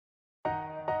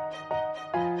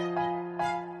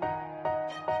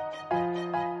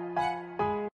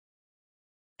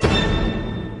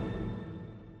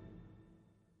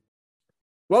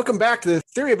Welcome back to the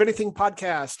Theory of Anything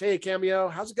podcast. Hey, Cameo,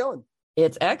 how's it going?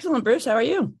 It's excellent, Bruce. How are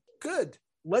you? Good.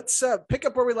 Let's pick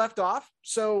up where we left off.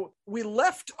 So we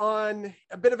left on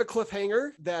a bit of a cliffhanger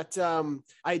that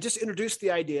I just introduced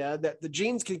the idea that the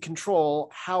genes can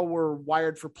control how we're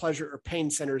wired for pleasure or pain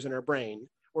centers in our brain,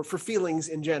 or for feelings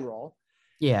in general.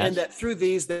 Yeah. And that through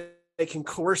these, they can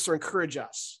coerce or encourage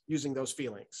us using those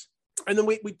feelings. And then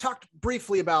we talked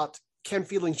briefly about, can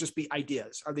feelings just be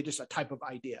ideas? Are they just a type of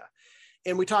idea?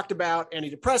 And we talked about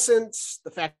antidepressants, the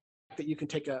fact that you can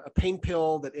take a pain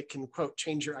pill, that it can, quote,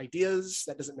 change your ideas.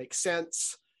 That doesn't make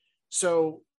sense.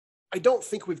 So I don't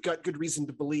think we've got good reason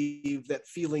to believe that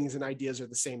feelings and ideas are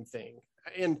the same thing.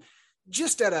 And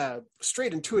just at a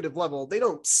straight intuitive level, they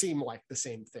don't seem like the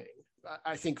same thing.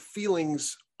 I think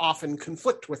feelings often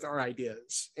conflict with our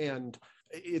ideas, and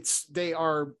they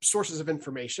are sources of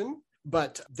information,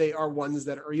 but they are ones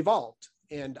that are evolved.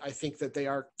 And I think that they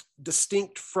are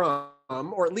distinct from,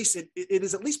 or at least it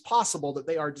is at least possible that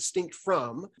they are distinct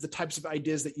from the types of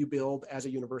ideas that you build as a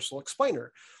universal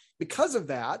explainer. Because of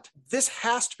that, this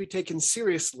has to be taken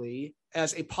seriously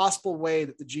as a possible way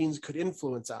that the genes could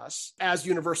influence us as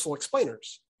universal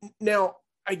explainers. Now,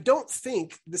 I don't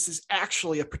think this is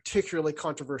actually a particularly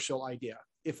controversial idea.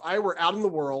 If I were out in the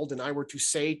world and I were to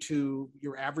say to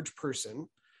your average person,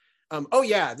 oh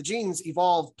yeah, the genes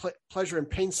evolved pleasure and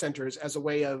pain centers as a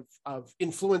way of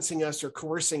influencing us or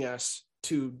coercing us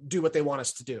to do what they want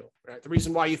us to do, right? The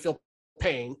reason why you feel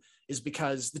pain is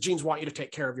because the genes want you to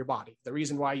take care of your body. The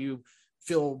reason why you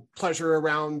feel pleasure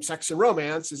around sex and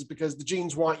romance is because the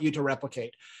genes want you to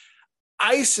replicate.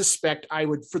 I suspect I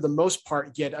would, for the most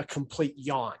part, get a complete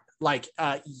yawn. Like,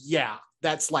 yeah,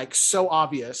 that's like so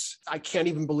obvious. I can't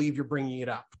even believe you're bringing it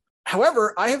up.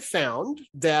 However, I have found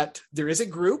that there is a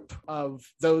group of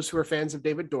those who are fans of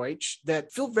David Deutsch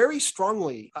that feel very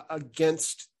strongly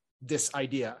against this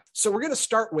idea. So we're going to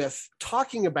start with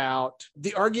talking about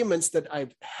the arguments that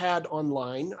I've had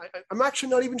online. I'm actually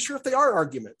not even sure if they are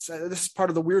arguments. This is part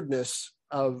of the weirdness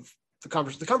of the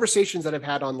conversations that I've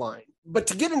had online. But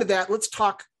to get into that, let's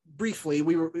talk briefly.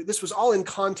 This was all in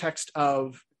context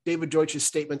of David Deutsch's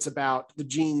statements about the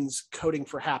genes coding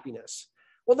for happiness.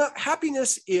 Well, now,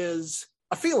 happiness is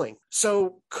a feeling.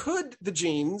 So could the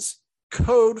genes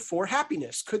code for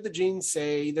happiness? Could the genes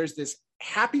say there's this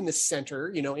happiness center,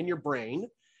 in your brain,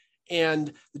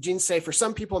 and the genes say, for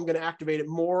some people, I'm going to activate it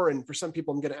more, and for some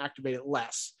people, I'm going to activate it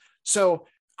less? So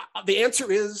the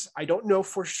answer is, I don't know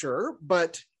for sure,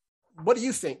 but what do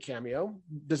you think, Cameo?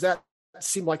 Does that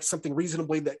seem like something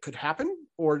reasonably that could happen?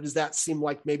 Or does that seem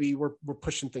like maybe we're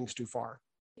pushing things too far?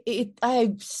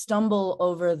 I stumble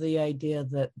over the idea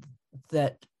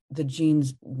that the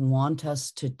genes want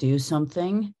us to do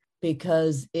something,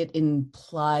 because it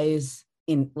implies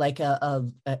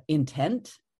a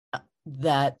intent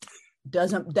that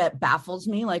baffles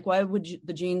me. Like, why would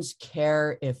the genes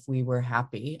care if we were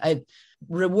happy?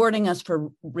 Rewarding us for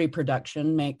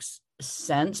reproduction makes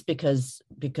sense because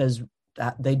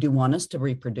they do want us to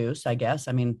reproduce, I guess.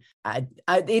 I mean,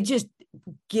 it just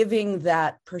giving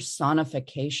that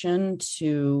personification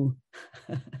to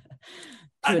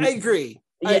I agree.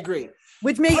 Yeah, I agree.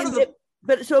 Which makes it,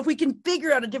 but so if we can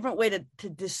figure out a different way to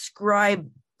describe,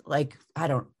 like, I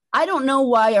don't know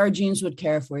why our genes would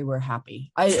care if we were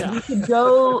happy.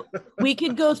 We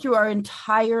could go through our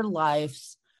entire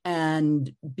lives and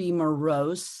be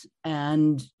morose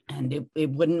and it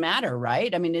wouldn't matter,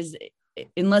 right? I mean,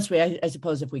 unless I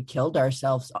suppose if we killed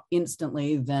ourselves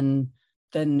instantly, then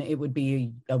it would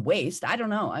be a waste. I don't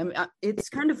know. It's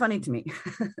kind of funny to me.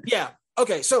 Yeah.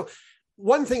 Okay. So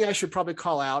one thing I should probably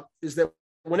call out is that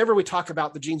whenever we talk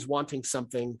about the genes wanting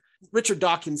something, Richard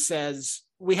Dawkins says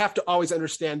we have to always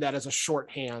understand that as a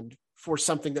shorthand for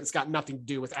something that's got nothing to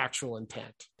do with actual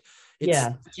intent.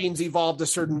 Genes evolved a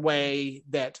certain way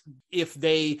that if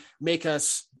they make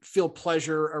us feel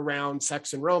pleasure around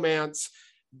sex and romance,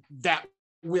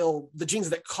 the genes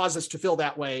that cause us to feel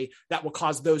that way, that will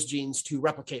cause those genes to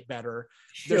replicate better.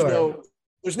 Sure.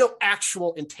 There's no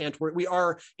actual intent. We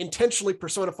are intentionally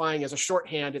personifying as a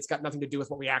shorthand. It's got nothing to do with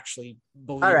what we actually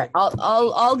believe. All right,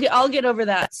 I'll get over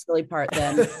that silly part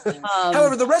then.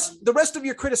 However, the rest of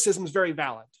your criticism is very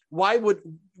valid.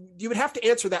 You would have to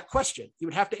answer that question? You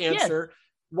would have to answer,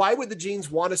 why would the genes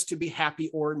want us to be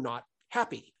happy or not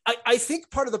happy? I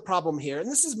think part of the problem here, and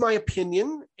this is my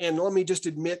opinion, and let me just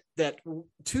admit that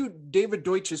to David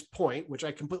Deutsch's point, which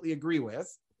I completely agree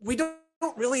with, we don't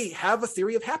really have a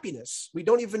theory of happiness. We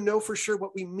don't even know for sure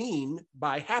what we mean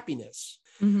by happiness.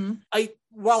 Mm-hmm.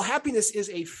 While happiness is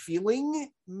a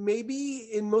feeling, maybe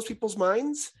in most people's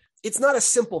minds, it's not a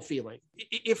simple feeling.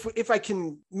 If I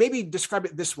can maybe describe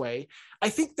it this way, I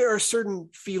think there are certain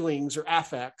feelings or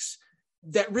affects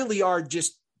that really are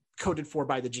just coded for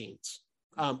by the genes.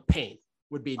 Pain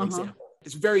would be an example.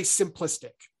 It's very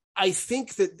simplistic. I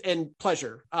think that, and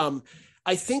pleasure,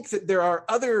 I think that there are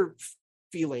other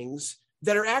feelings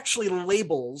that are actually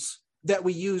labels that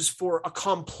we use for a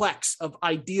complex of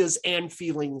ideas and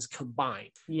feelings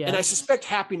combined. Yeah. And I suspect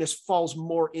happiness falls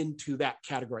more into that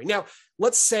category. Now,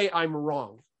 let's say I'm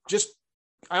wrong.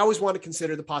 I always want to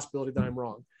consider the possibility that I'm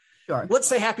wrong. Sure. Let's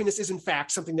say happiness is in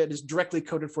fact something that is directly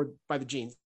coded for by the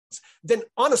genes. Then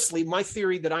honestly, my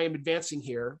theory that I am advancing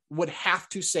here would have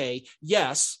to say,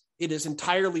 yes, it is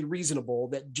entirely reasonable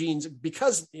that genes,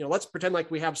 because, let's pretend like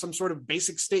we have some sort of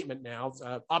basic statement now,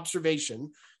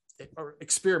 observation or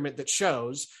experiment that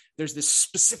shows there's this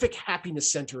specific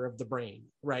happiness center of the brain,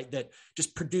 right, that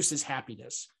just produces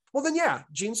happiness. Well, then, yeah,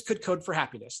 genes could code for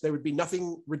happiness. There would be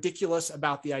nothing ridiculous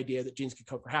about the idea that genes could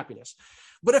code for happiness.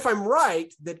 But if I'm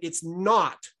right, that it's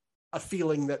not a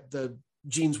feeling that the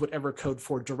genes would ever code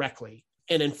for directly,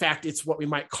 and in fact, it's what we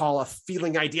might call a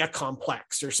feeling idea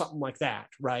complex or something like that,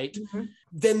 right? Mm-hmm.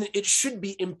 Then it should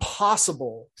be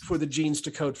impossible for the genes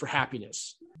to code for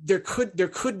happiness. There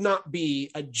could not be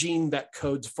a gene that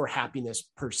codes for happiness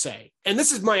per se. And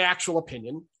this is my actual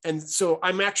opinion. And so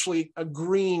I'm actually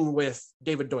agreeing with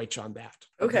David Deutsch on that.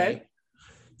 Okay.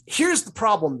 Here's the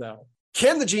problem though.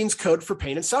 Can the genes code for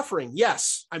pain and suffering?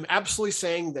 Yes, I'm absolutely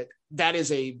saying that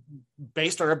is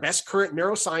based on our best current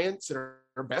neuroscience and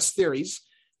our best theories.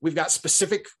 We've got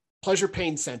specific pleasure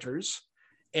pain centers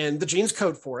and the genes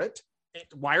code for it,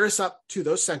 wire us up to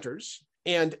those centers.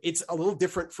 And it's a little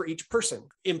different for each person,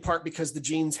 in part because the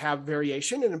genes have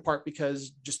variation, and in part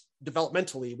because just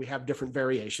developmentally we have different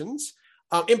variations,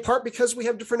 in part because we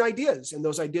have different ideas, and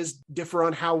those ideas differ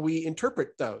on how we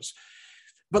interpret those.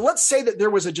 But let's say that there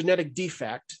was a genetic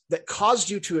defect that caused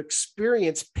you to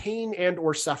experience pain and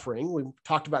or suffering. We've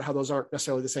talked about how those aren't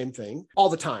necessarily the same thing all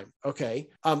the time, okay?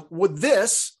 Would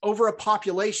this, over a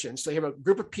population, so you have a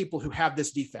group of people who have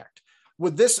this defect,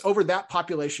 would this, over that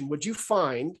population, would you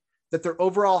find that their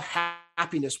overall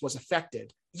happiness was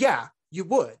affected? Yeah, you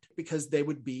would, because they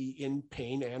would be in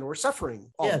pain and or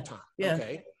suffering all the time. Yeah.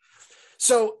 Okay.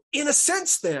 So in a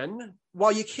sense then,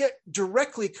 while you can't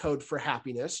directly code for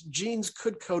happiness, genes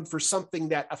could code for something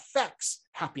that affects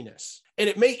happiness. And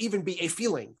it may even be a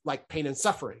feeling like pain and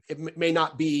suffering. It may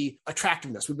not be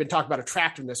attractiveness. We've been talking about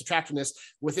attractiveness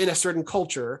within a certain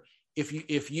culture.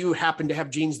 If you happen to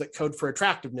have genes that code for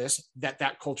attractiveness,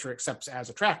 that culture accepts as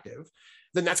attractive,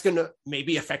 then that's going to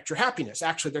maybe affect your happiness.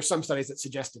 Actually, there's some studies that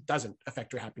suggest it doesn't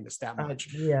affect your happiness that much.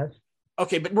 Yes.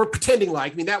 Okay, but we're pretending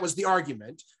that was the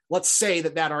argument. Let's say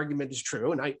that argument is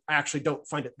true. And I actually don't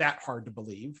find it that hard to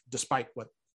believe, despite what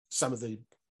some of the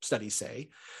studies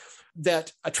say,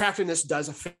 that attractiveness does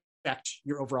affect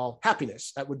your overall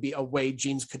happiness. That would be a way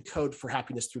genes could code for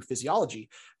happiness through physiology.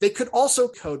 They could also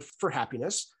code for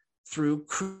happiness through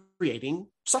creating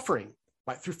suffering,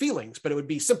 through feelings, but it would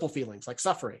be simple feelings like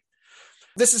suffering.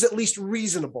 This is at least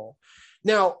reasonable.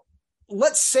 Now,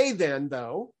 let's say then,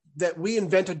 though, that we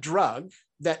invent a drug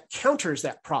that counters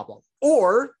that problem.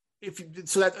 Or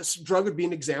so that drug would be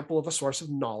an example of a source of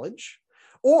knowledge.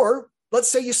 Or let's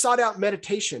say you sought out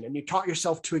meditation and you taught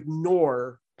yourself to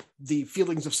ignore the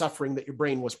feelings of suffering that your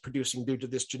brain was producing due to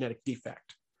this genetic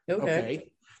defect. Okay.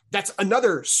 That's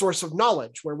another source of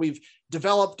knowledge where we've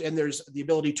developed, and there's the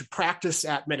ability to practice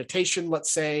at meditation,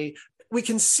 let's say. We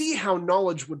can see how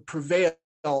knowledge would prevail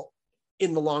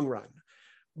in the long run.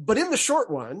 But in the short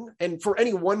run, and for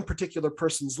any one particular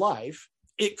person's life,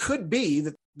 it could be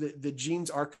that the genes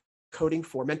are coding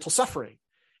for mental suffering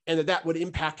and that would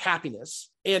impact happiness.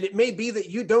 And it may be that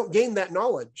you don't gain that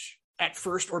knowledge at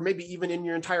first, or maybe even in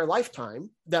your entire lifetime,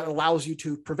 that allows you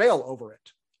to prevail over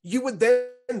it. You would then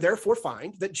therefore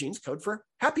find that genes code for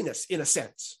happiness in a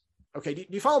sense. Okay, do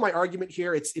you follow my argument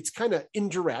here? It's kind of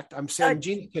indirect. I'm saying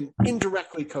genes can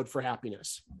indirectly code for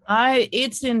happiness.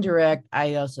 It's indirect.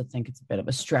 I also think it's a bit of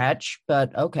a stretch,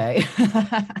 but okay.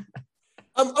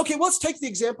 Okay, well, let's take the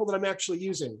example that I'm actually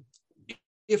using.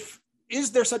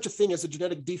 Is there such a thing as a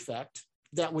genetic defect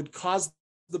that would cause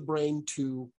the brain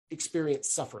to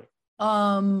experience suffering?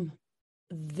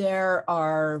 There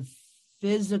are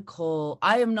physical.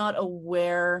 I am not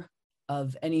aware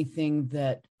of anything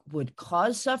that would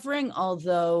cause suffering,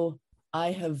 although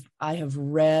I have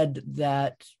read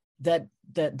that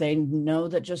they know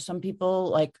that just some people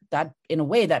like that, in a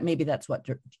way, that maybe that's what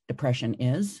depression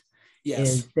is. Yes,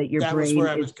 is that your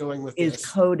brain is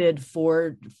coded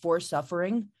for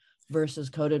suffering versus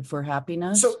coded for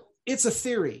happiness. So it's a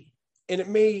theory,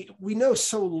 we know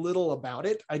so little about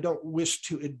it. I don't wish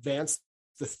to advance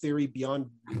the theory beyond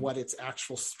what its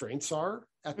actual strengths are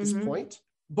at this point.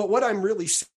 But what I'm really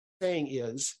saying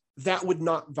is that would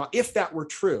not, if that were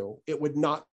true, it would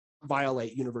not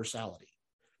violate universality.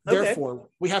 Okay. Therefore,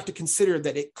 we have to consider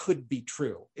that it could be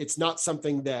true. It's not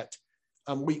something that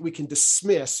we can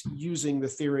dismiss using the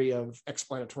theory of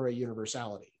explanatory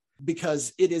universality,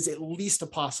 because it is at least a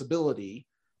possibility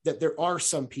that there are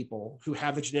some people who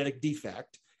have a genetic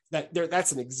defect,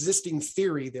 that's an existing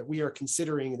theory that we are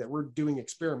considering, that we're doing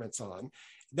experiments on.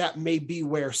 That may be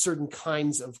where certain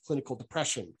kinds of clinical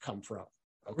depression come from.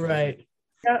 Okay? Right.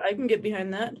 Yeah, I can get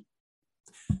behind that.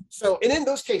 So, and in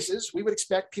those cases, we would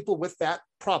expect people with that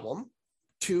problem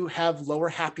to have lower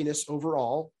happiness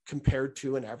overall compared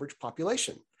to an average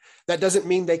population. That doesn't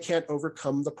mean they can't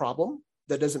overcome the problem.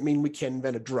 That doesn't mean we can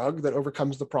invent a drug that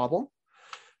overcomes the problem.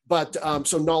 But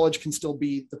so knowledge can still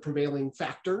be the prevailing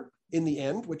factor in the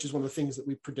end, which is one of the things that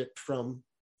we predict from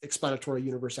explanatory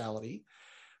universality.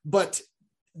 But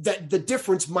that the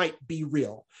difference might be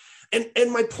real.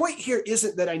 And my point here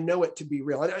isn't that I know it to be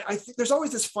real. I think there's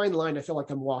always this fine line I feel like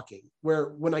I'm walking, where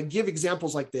when I give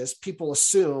examples like this, people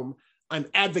assume I'm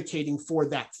advocating for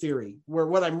that theory, where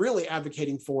what I'm really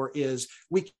advocating for is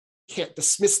we can't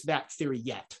dismiss that theory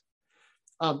yet.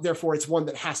 Therefore, it's one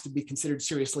that has to be considered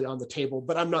seriously on the table,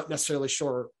 but I'm not necessarily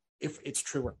sure if it's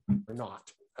true or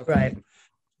not. Okay? Right.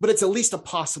 But it's at least a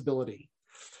possibility.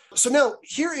 So now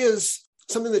here is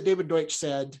something that David Deutsch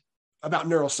said about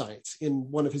neuroscience in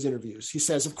one of his interviews. He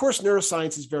says, of course,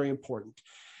 neuroscience is very important.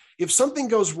 If something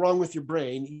goes wrong with your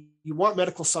brain, you want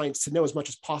medical science to know as much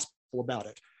as possible about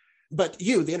it. But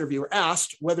you, the interviewer,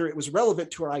 asked whether it was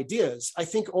relevant to our ideas. I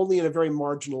think only in a very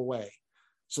marginal way.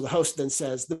 So the host then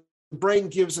says, the brain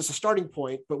gives us a starting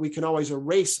point, but we can always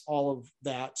erase all of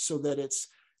that so that it's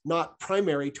not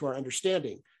primary to our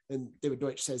understanding. And David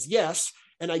Deutsch says, yes,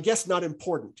 and I guess not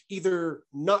important, either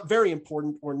not very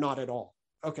important or not at all.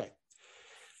 Okay.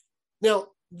 Now,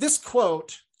 this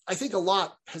quote, I think a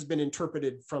lot has been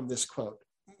interpreted from this quote.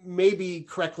 Maybe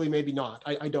correctly, maybe not.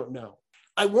 I don't know.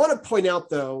 I want to point out,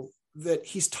 though, that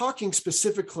he's talking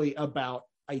specifically about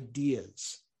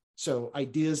ideas. So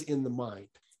ideas in the mind.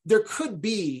 There could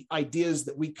be ideas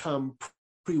that we come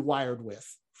pre-wired with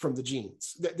from the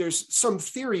genes. There's some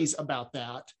theories about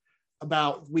that,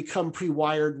 about we come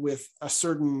pre-wired with a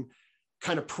certain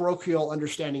kind of parochial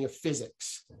understanding of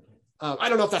physics. I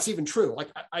don't know if that's even true. Like,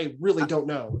 I really don't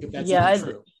know if that's even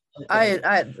true.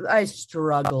 I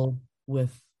struggle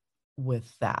with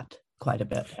that quite a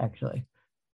bit, actually.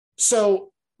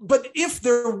 So, but if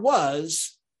there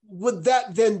was, would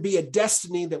that then be a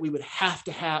destiny that we would have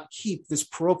to keep this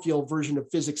parochial version of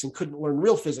physics and couldn't learn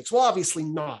real physics? Well, obviously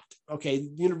not. Okay,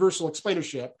 universal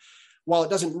explainership, while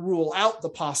it doesn't rule out the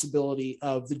possibility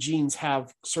of the genes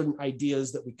have certain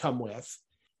ideas that we come with,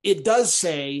 it does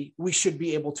say we should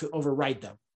be able to override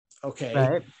them. Okay.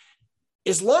 Right.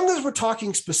 As long as we're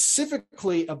talking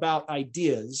specifically about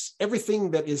ideas,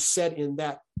 everything that is said in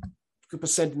that group of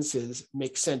sentences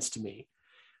makes sense to me.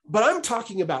 But I'm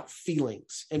talking about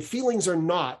feelings, and feelings are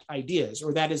not ideas,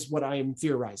 or that is what I am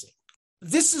theorizing.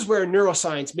 This is where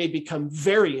neuroscience may become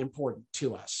very important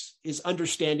to us, is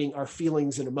understanding our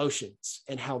feelings and emotions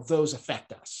and how those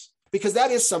affect us. Because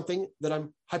that is something that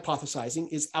I'm hypothesizing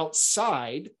is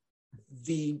outside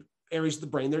the areas of the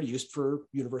brain that are used for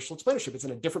universal explainership. It's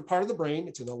in a different part of the brain.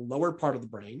 It's in the lower part of the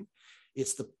brain.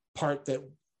 It's the part that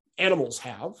animals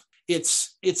have.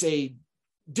 It's a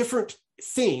different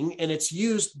thing, and it's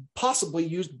possibly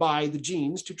used by the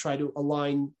genes to try to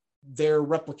align their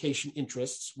replication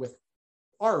interests with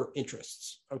our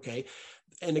interests. Okay.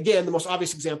 And again, the most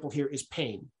obvious example here is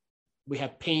pain. We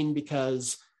have pain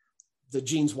because the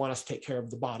genes want us to take care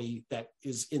of the body that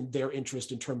is in their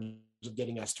interest in terms of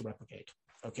getting us to replicate,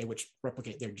 okay, which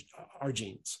replicate our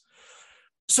genes.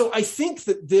 So I think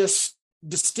that this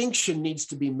distinction needs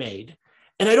to be made,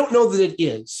 and I don't know that it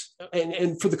is. And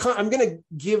I'm going to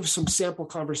give some sample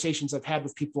conversations I've had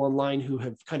with people online who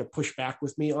have kind of pushed back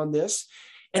with me on this.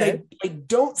 And okay. I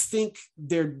don't think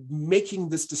they're making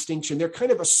this distinction. They're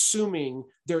kind of assuming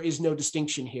there is no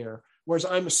distinction here, whereas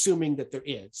I'm assuming that there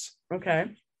is.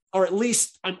 Okay. Or at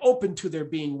least I'm open to there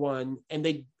being one. And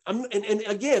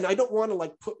again, I don't want to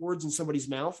like put words in somebody's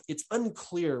mouth. It's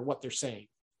unclear what they're saying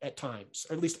at times,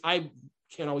 or at least I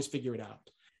can't always figure it out.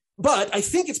 But I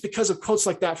think it's because of quotes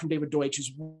like that from David Deutsch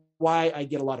is why I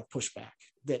get a lot of pushback,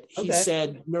 that he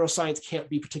said neuroscience can't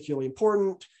be particularly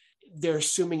important. They're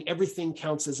assuming everything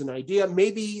counts as an idea.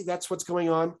 Maybe that's what's going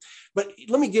on. But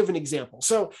let me give an example.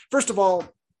 So first of all,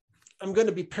 I'm going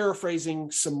to be paraphrasing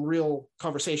some real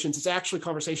conversations. It's actually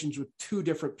conversations with two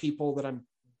different people that I'm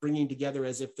bringing together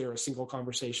as if they're a single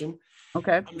conversation.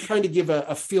 Okay. I'm trying to give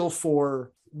a feel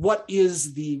for what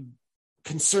is the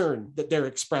concern that they're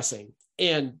expressing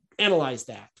and analyze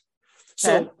that.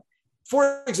 So,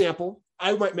 for example,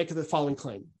 I might make the following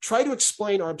claim. Try to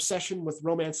explain our obsession with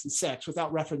romance and sex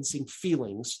without referencing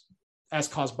feelings as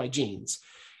caused by genes.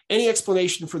 Any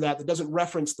explanation for that doesn't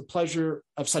reference the pleasure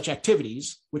of such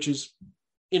activities, which is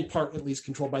in part at least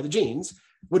controlled by the genes,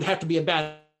 would have to be a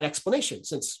bad explanation,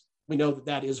 since we know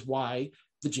that is why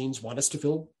the genes want us to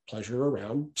feel pleasure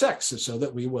around sex, so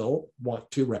that we will want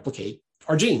to replicate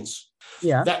our genes.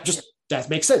 Yeah. That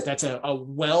makes sense. That's a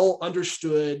well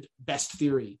understood best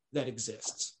theory that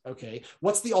exists. Okay.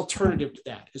 What's the alternative to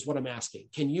that is what I'm asking.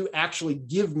 Can you actually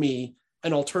give me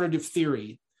an alternative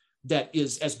theory that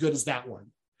is as good as that one?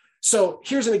 So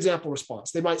here's an example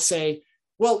response. They might say,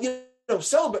 well,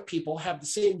 celibate people have the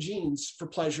same genes for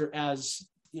pleasure as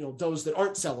those that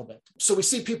aren't celibate. So we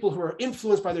see people who are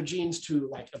influenced by their genes to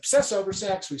like obsess over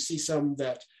sex. We see some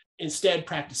that instead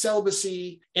practice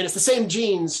celibacy, and it's the same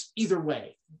genes either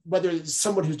way. Whether it's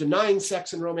someone who's denying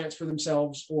sex and romance for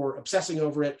themselves or obsessing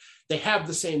over it, they have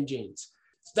the same genes.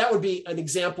 That would be an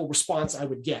example response I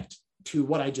would get to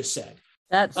what I just said.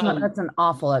 That's an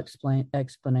awful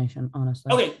explanation,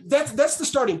 honestly. Okay, that's the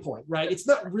starting point, right? It's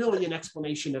not really an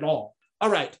explanation at all. All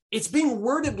right, it's being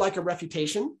worded like a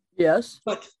refutation. Yes.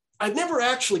 But I've never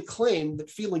actually claimed that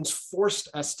feelings forced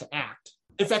us to act.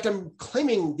 In fact, I'm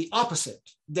claiming the opposite,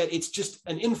 that it's just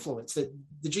an influence, that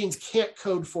the genes can't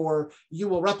code for you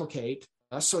will replicate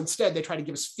us. So instead, they try to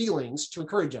give us feelings to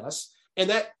encourage us. And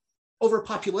that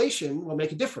overpopulation will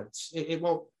make a difference. It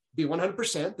won't be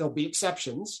 100%. There'll be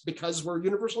exceptions because we're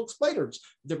universal explainers.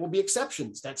 There will be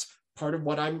exceptions. That's part of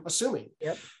what I'm assuming.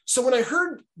 Yep. So when I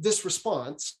heard this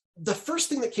response, the first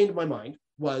thing that came to my mind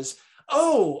was,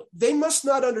 oh, they must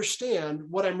not understand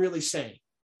what I'm really saying.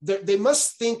 They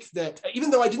must think that, even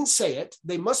though I didn't say it,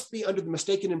 they must be under the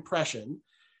mistaken impression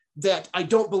that I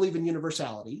don't believe in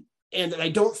universality and that I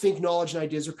don't think knowledge and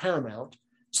ideas are paramount.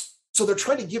 So they're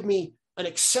trying to give me an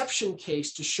exception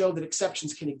case to show that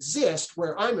exceptions can exist,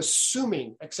 where I'm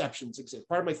assuming exceptions exist.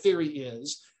 Part of my theory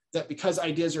is that because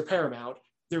ideas are paramount,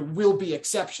 there will be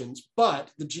exceptions, but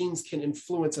the genes can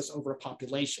influence us over a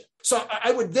population. So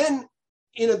I would then,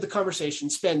 in the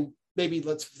conversation, spend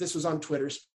this was on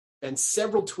Twitter, and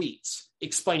several tweets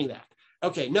explaining that.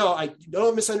 Okay, no,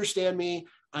 don't misunderstand me.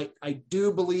 I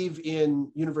do believe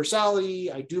in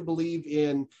universality. I do believe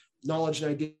in knowledge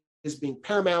and ideas being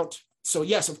paramount. So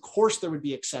yes, of course, there would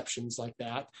be exceptions like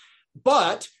that.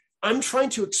 But I'm trying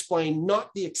to explain not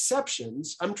the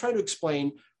exceptions. I'm trying to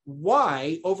explain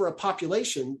why over a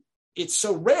population, it's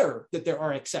so rare that there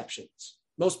are exceptions.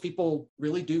 Most people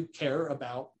really do care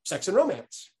about sex and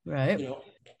romance. Right.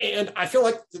 And I feel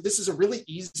like this is a really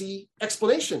easy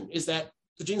explanation, is that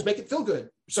the genes make it feel good.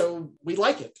 So we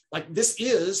like it. Like, this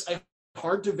is a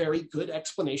hard to very good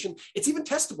explanation. It's even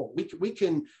testable. We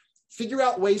can figure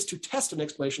out ways to test an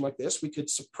explanation like this. We could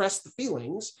suppress the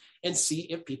feelings and see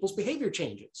if people's behavior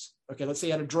changes. Okay, let's say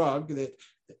you had a drug that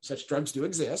such drugs do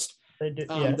exist. They do,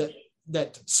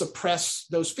 that suppress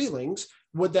those feelings.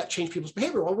 Would that change people's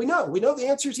behavior? Well, we know the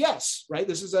answer is yes, right?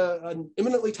 This is an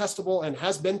eminently testable and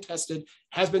has been tested,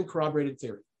 has been corroborated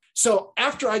theory. So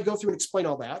after I go through and explain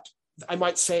all that, I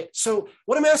might say, so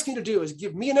what I'm asking you to do is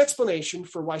give me an explanation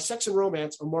for why sex and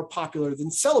romance are more popular than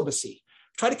celibacy.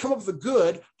 Try to come up with a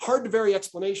good, hard to vary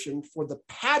explanation for the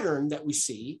pattern that we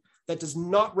see that does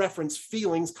not reference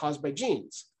feelings caused by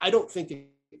genes. I don't think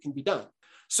it can be done.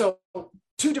 So I got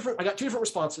two different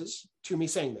responses to me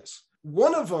saying this.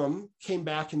 One of them came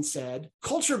back and said,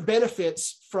 culture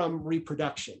benefits from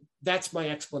reproduction. That's my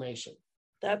explanation.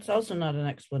 That's also not an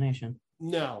explanation.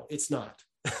 No, it's not.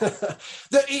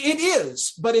 It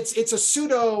is, but it's a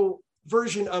pseudo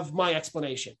version of my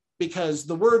explanation, because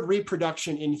the word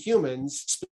reproduction in humans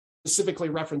specifically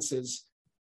references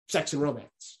sex and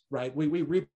romance, right? We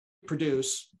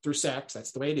reproduce through sex.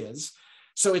 That's the way it is.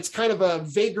 So it's kind of a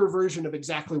vaguer version of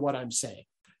exactly what I'm saying.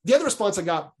 The other response I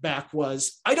got back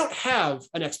was, I don't have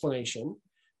an explanation,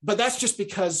 but that's just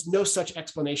because no such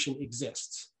explanation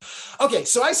exists. Okay,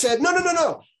 so I said,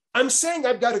 no. I'm saying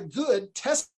I've got a good,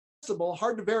 testable,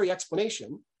 hard to vary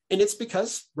explanation, and it's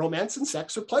because romance and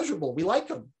sex are pleasurable. We like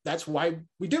them. That's why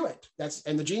we do it.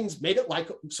 And the genes made it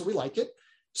like, so we like it.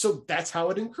 So that's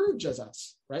how it encourages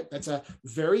us, right? That's a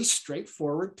very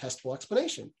straightforward, testable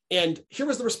explanation. And here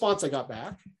was the response I got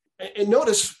back. And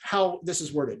notice how this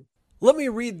is worded. Let me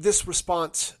read this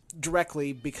response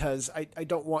directly because I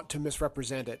don't want to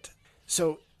misrepresent it.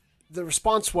 So The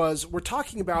response was, we're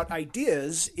talking about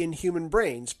ideas in human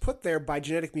brains put there by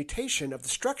genetic mutation of the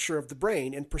structure of the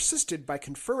brain and persisted by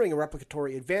conferring a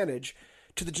replicatory advantage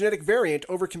to the genetic variant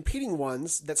over competing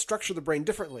ones that structure the brain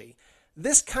differently.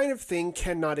 This kind of thing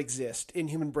cannot exist in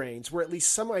human brains, where at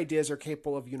least some ideas are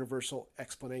capable of universal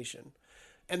explanation.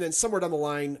 And then somewhere down the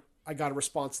line, I got a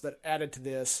response that added to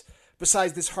this.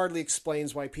 Besides, this hardly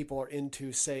explains why people are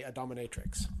into, say, a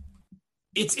dominatrix.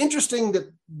 It's interesting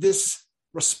that this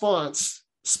response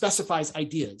specifies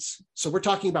ideas. So we're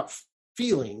talking about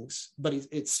feelings, but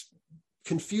it's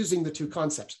confusing the two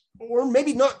concepts. Or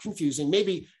maybe not confusing.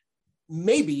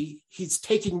 Maybe he's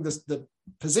taking the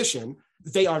position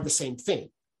they are the same thing.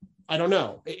 I don't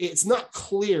know. It's not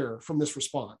clear from this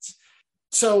response.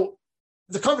 So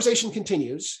the conversation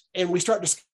continues, and we start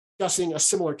discussing a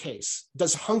similar case.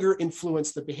 Does hunger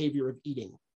influence the behavior of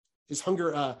eating? Is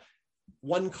hunger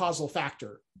one causal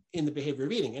factor in the behavior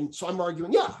of eating? And so I'm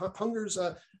arguing, yeah, hunger's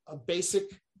a basic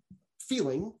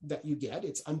feeling that you get.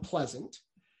 It's unpleasant.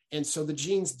 And so the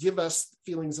genes give us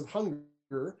feelings of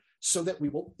hunger so that we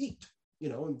will eat,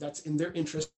 and that's in their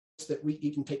interest that we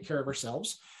eat and take care of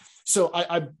ourselves. So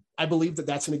I believe that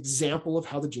that's an example of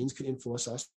how the genes can influence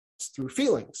us through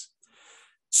feelings.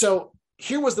 So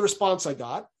here was the response I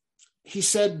got. He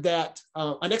said that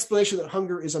an explanation that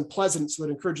hunger is unpleasant so that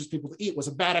it encourages people to eat was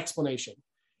a bad explanation.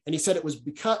 And he said it was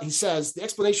because, he says, the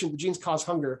explanation the genes cause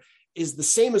hunger is the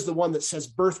same as the one that says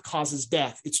birth causes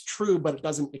death. It's true, but it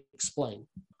doesn't explain.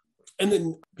 And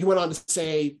then he went on to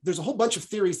say, there's a whole bunch of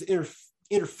theories that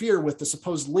interfere with the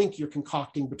supposed link you're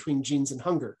concocting between genes and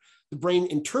hunger. The brain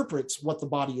interprets what the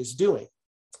body is doing.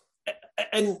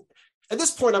 And at this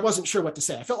point, I wasn't sure what to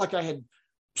say. I felt like I had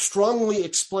strongly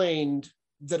explained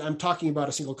that I'm talking about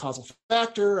a single causal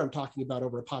factor. I'm talking about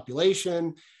over a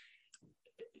population.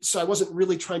 So I wasn't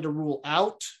really trying to rule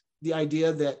out the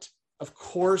idea that, of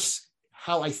course,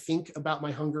 how I think about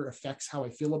my hunger affects how I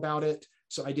feel about it.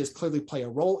 So ideas clearly play a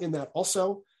role in that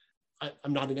also.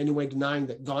 I'm not in any way denying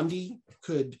that Gandhi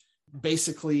could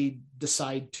basically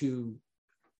decide to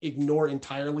ignore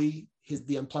entirely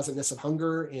the unpleasantness of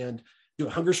hunger and do a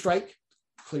hunger strike.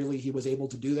 Clearly, he was able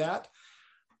to do that.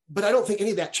 But I don't think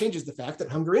any of that changes the fact that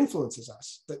hunger influences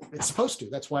us, that it's supposed to.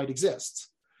 That's why it exists.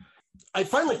 I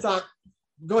finally thought,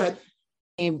 go ahead.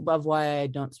 Of why I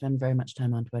don't spend very much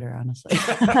time on Twitter, honestly.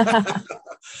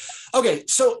 Okay,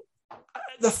 so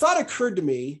the thought occurred to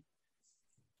me.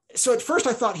 So at first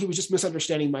I thought he was just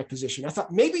misunderstanding my position. I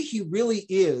thought maybe he really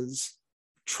is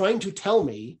trying to tell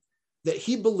me that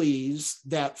he believes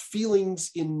that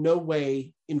feelings in no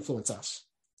way influence us.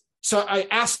 So I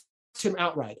asked him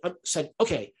outright. I said,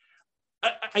 okay,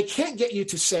 I can't get you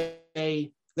to say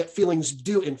that feelings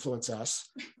do influence us.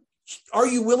 Are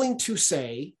you willing to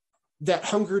say that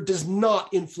hunger does not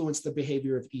influence the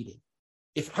behavior of eating?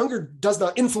 If hunger does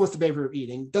not influence the behavior of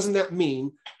eating, doesn't that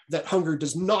mean that hunger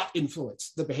does not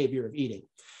influence the behavior of eating?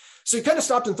 So he kind of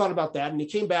stopped and thought about that, and he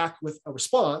came back with a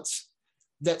response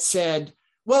that said,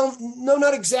 well, no,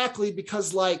 not exactly,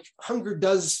 because hunger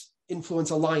does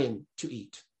influence a lion to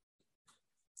eat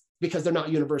because they're not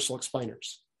universal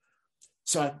explainers.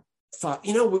 So I thought,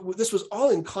 this was all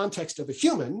in context of a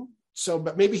human,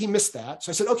 but maybe he missed that.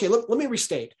 So I said, okay, let me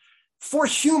restate. For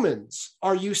humans,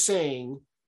 are you saying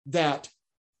that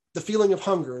the feeling of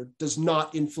hunger does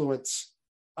not influence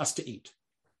us to eat?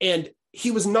 And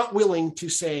he was not willing to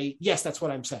say, yes, that's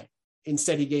what I'm saying.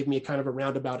 Instead, he gave me a kind of a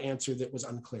roundabout answer that was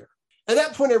unclear. At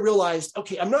that point, I realized,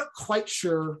 okay, I'm not quite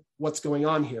sure what's going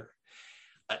on here.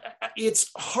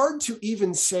 It's hard to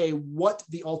even say what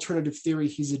the alternative theory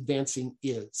he's advancing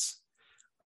is,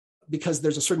 because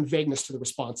there's a certain vagueness to the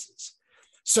responses.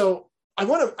 So I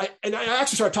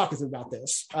actually started talking to him about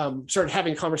this, started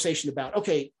having a conversation about,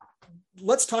 okay,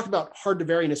 let's talk about hard to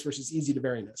variness versus easy to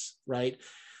variness, right?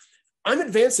 I'm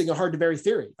advancing a hard to vary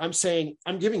theory. I'm saying,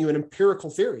 I'm giving you an empirical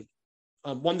theory,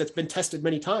 one that's been tested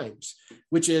many times,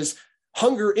 which is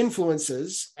hunger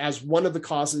influences as one of the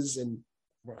causes, and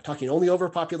we're talking only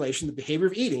overpopulation, the behavior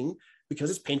of eating, because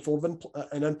it's painful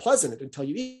and unpleasant until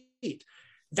you eat.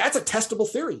 That's a testable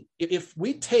theory. If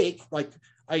we take,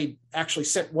 I actually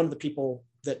sent one of the people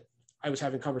that I was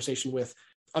having a conversation with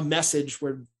a message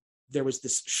where there was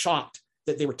this shot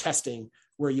that they were testing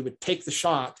where you would take the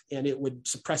shot and it would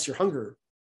suppress your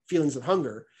feelings of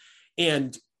hunger.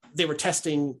 And they were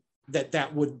testing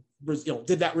that would,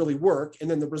 did that really work?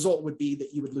 And then the result would be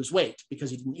that you would lose weight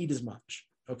because you didn't eat as much.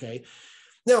 Okay.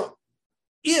 Now,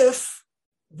 if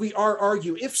we are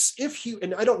arguing, if he,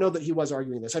 and I don't know that he was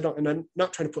arguing this, and I'm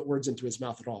not trying to put words into his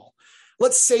mouth at all.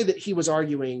 Let's say that he was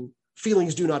arguing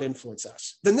feelings do not influence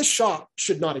us, then this shot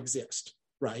should not exist,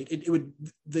 right?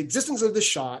 The existence of this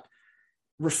shot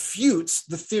refutes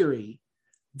the theory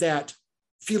that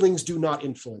feelings do not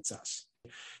influence us.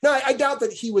 Now, I doubt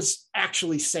that he was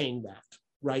actually saying that,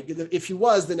 right? If he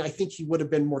was, then I think he would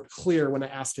have been more clear when I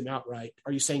asked him outright,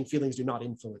 are you saying feelings do not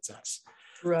influence us?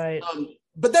 Right.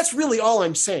 But that's really all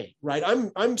I'm saying, right?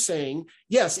 I'm saying,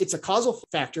 yes, it's a causal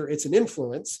factor, it's an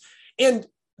influence. And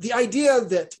the idea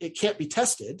that it can't be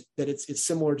tested, that it's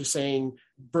similar to saying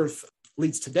birth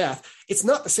leads to death, it's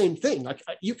not the same thing. Like,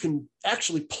 you can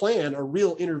actually plan a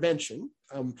real intervention.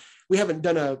 We haven't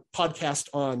done a podcast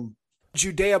on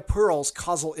Judea Pearl's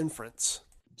causal inference.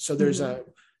 So there's a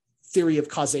theory of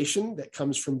causation that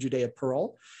comes from Judea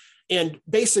Pearl. And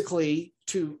basically,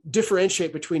 to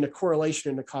differentiate between a correlation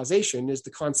and a causation is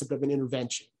the concept of an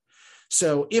intervention.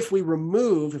 So if we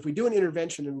do an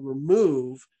intervention and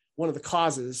remove one of the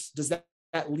causes, does that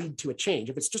lead to a change?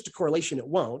 If it's just a correlation, it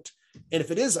won't. And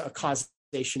if it is a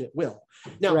causation, it will.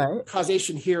 Now,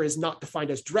 causation here is not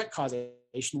defined as direct causation.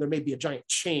 There may be a giant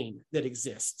chain that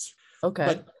exists. Okay.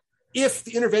 But if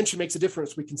the intervention makes a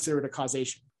difference, we consider it a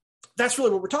causation. That's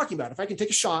really what we're talking about. If I can take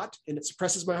a shot and it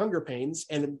suppresses my hunger pains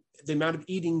and the amount of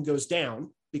eating goes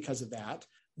down because of that,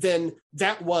 then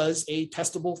that was a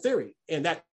testable theory. And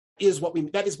that is what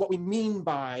we mean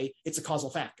by it's a causal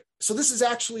factor. So this is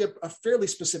actually a fairly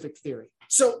specific theory.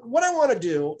 So what I want to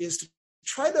do is to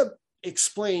try to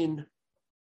explain,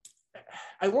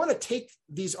 I want to take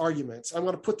these arguments, I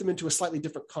want to put them into a slightly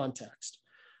different context.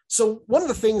 So one of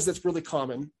the things that's really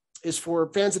common is for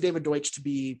fans of David Deutsch to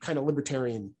be kind of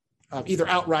libertarian, either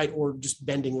outright or just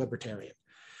bending libertarian.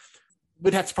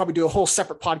 We'd have to probably do a whole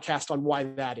separate podcast on why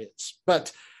that is.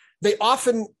 But they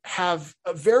often have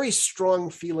very strong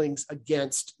feelings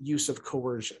against use of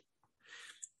coercion.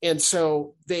 And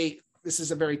so this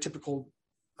is a very typical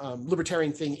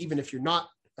libertarian thing, even if you're not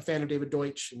a fan of David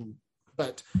Deutsch.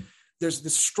 But there's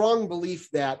this strong belief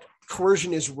that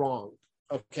coercion is wrong.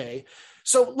 Okay.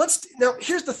 So now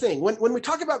here's the thing. When we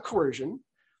talk about coercion,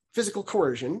 physical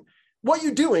coercion, what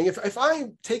you're doing, if I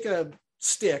take a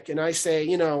stick and I say,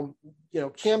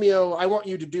 Cameo, I want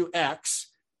you to do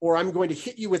X, or I'm going to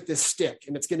hit you with this stick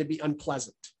and it's going to be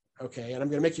unpleasant. Okay. And I'm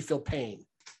going to make you feel pain.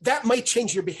 That might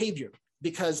change your behavior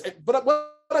but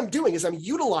what I'm doing is I'm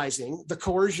utilizing the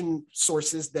coercion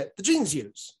sources that the genes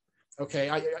use. Okay.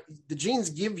 The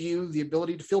genes give you the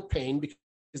ability to feel pain because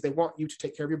they want you to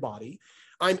take care of your body.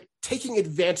 I'm taking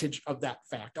advantage of that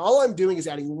fact. All I'm doing is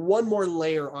adding one more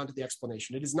layer onto the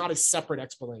explanation. It is not a separate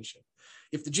explanation.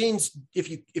 If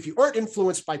you aren't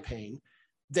influenced by pain,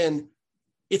 then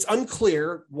it's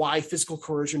unclear why physical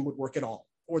coercion would work at all,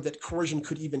 or that coercion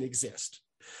could even exist.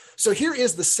 So here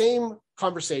is the same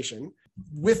conversation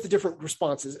with the different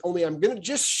responses, only I'm going to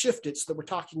just shift it so that we're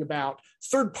talking about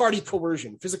third-party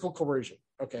coercion, physical coercion,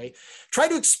 okay? Try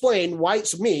to explain why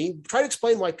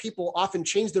people often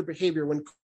change their behavior when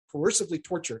coercively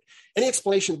tortured. Any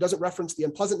explanation that doesn't reference the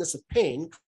unpleasantness of pain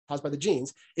caused by the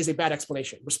genes is a bad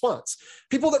explanation. Response: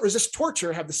 people that resist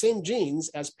torture have the same genes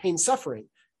as pain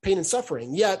and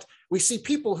suffering, yet we see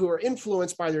people who are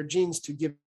influenced by their genes to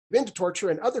give into torture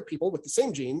and other people with the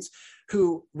same genes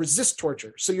who resist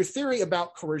torture. So your theory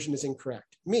about coercion is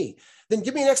incorrect. Then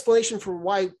give me an explanation for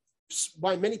why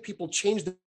many people change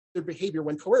their behavior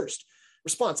when coerced.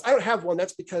 Response: I don't have one.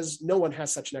 That's because no one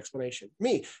has such an explanation.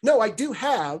 No, I do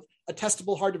have a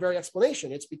testable, hard to vary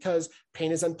explanation. It's because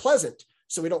pain is unpleasant,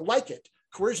 so we don't like it.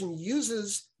 Coercion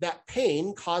uses that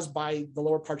pain caused by the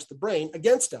lower parts of the brain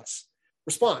against us.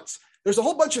 Response: there's a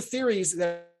whole bunch of theories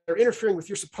that are interfering with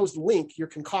your supposed link you're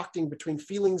concocting between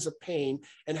feelings of pain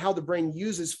and how the brain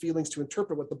uses feelings to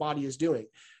interpret what the body is doing.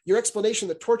 Your explanation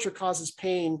that torture causes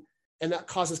pain and that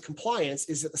causes compliance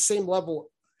is at the same level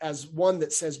as one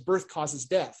that says birth causes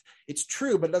death. It's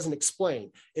true, but it doesn't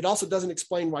explain. It also doesn't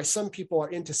explain why some people are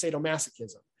into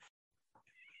sadomasochism.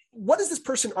 What is this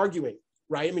person arguing,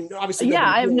 right? I mean, obviously. Yeah,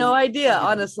 I have no idea,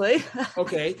 honestly.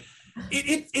 Okay.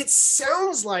 It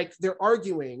sounds like they're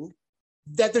arguing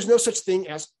that there's no such thing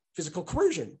as physical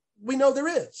coercion. We know there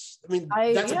is. I mean,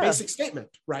 that's a basic statement,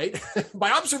 right?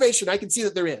 By observation, I can see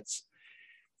that there is.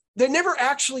 They never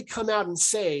actually come out and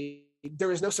say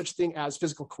there is no such thing as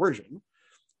physical coercion,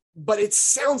 but it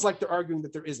sounds like they're arguing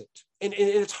that there isn't. And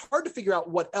it's hard to figure out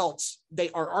what else they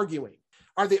are arguing.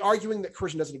 Are they arguing that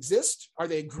coercion doesn't exist? Are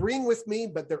they agreeing with me,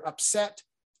 but they're upset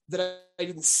that I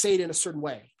didn't say it in a certain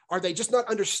way? Are they just not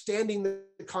understanding the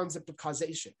concept of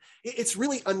causation? It's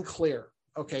really unclear.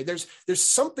 Okay, there's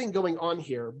something going on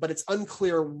here, but it's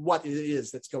unclear what it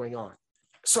is that's going on.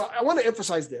 So I want to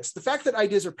emphasize this. The fact that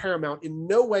ideas are paramount in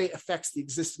no way affects the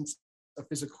existence of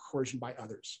physical coercion by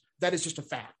others. That is just a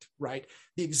fact, right?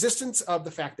 The existence of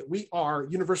the fact that we are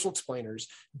universal explainers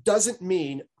doesn't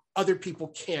mean other people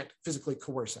can't physically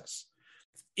coerce us.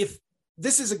 If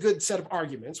this is a good set of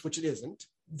arguments, which it isn't,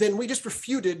 then we just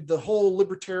refuted the whole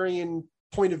libertarian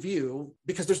point of view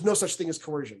because there's no such thing as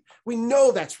coercion. We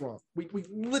know that's wrong. We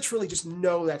literally just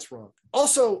know that's wrong.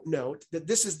 Also note that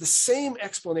this is the same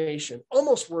explanation,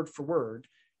 almost word for word,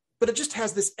 but it just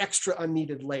has this extra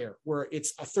unneeded layer where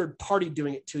it's a third party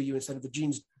doing it to you instead of the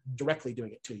genes directly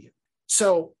doing it to you.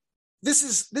 So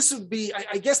this would be,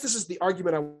 I guess this is the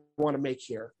argument I want to make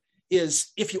here,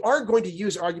 is if you are going to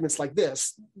use arguments like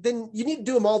this, then you need to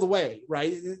do them all the way,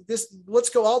 right? Let's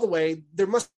go all the way. There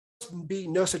must be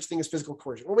no such thing as physical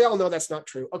coercion. Well, we all know that's not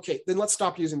true. Okay, then let's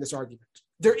stop using this argument.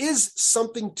 There is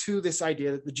something to this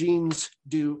idea that the genes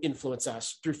do influence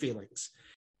us through feelings.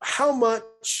 How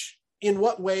much, in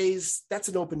what ways, that's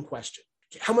an open question.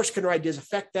 How much can our ideas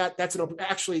affect that? That's not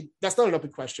an open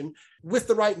question. With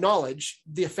the right knowledge,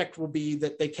 the effect will be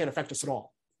that they can't affect us at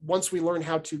all. Once we learn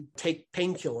how to take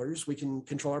painkillers, we can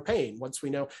control our pain. Once we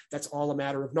know, that's all a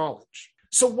matter of knowledge.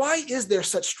 So why is there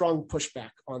such strong pushback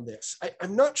on this?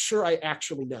 I'm not sure I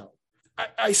actually know.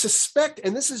 I suspect,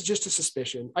 and this is just a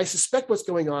suspicion, I suspect what's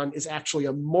going on is actually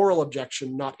a moral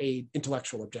objection, not an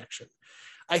intellectual objection.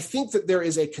 I think that there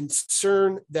is a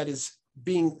concern that is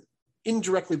being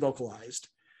indirectly vocalized,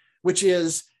 which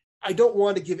is, I don't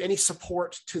want to give any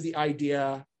support to the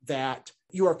idea that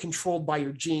you are controlled by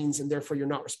your genes and therefore you're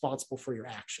not responsible for your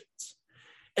actions.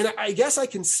 And I guess I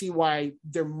can see why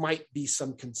there might be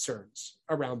some concerns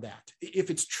around that. If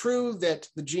it's true that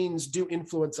the genes do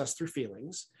influence us through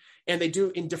feelings, and they do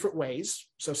in different ways,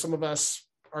 so some of us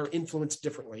are influenced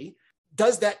differently,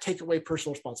 does that take away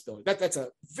personal responsibility? That's a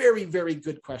very, very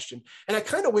good question. And I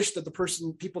kind of wish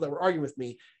that people that were arguing with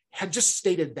me had just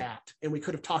stated that, and we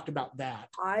could have talked about that.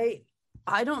 I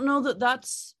don't know that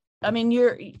that's, I mean,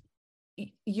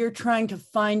 you're trying to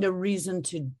find a reason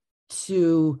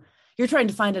you're trying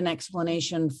to find an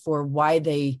explanation for why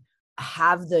they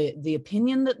have the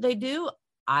opinion that they do.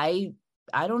 I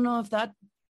don't know if that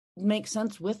makes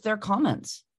sense with their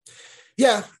comments.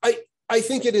 Yeah, I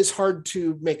think it is hard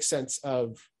to make sense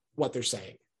of what they're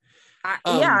saying.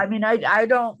 I mean, I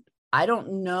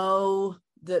don't know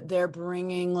that they're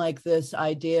bringing like this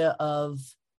idea of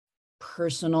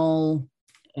personal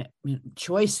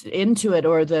choice into it,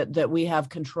 or that we have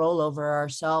control over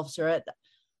ourselves, or it.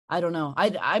 I don't know.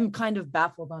 I'm kind of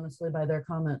baffled, honestly, by their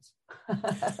comments.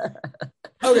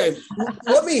 Okay,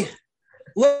 let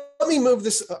me move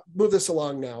this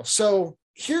along now. So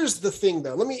here's the thing,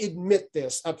 though. Let me admit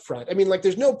this up front. I mean, like,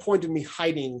 there's no point in me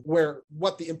hiding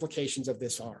what the implications of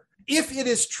this are. If it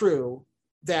is true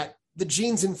that the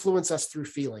genes influence us through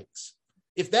feelings,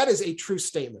 if that is a true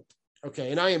statement,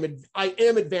 okay, and I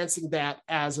am advancing that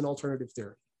as an alternative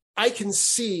theory, I can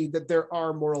see that there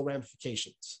are moral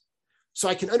ramifications. So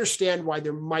I can understand why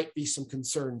there might be some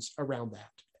concerns around that.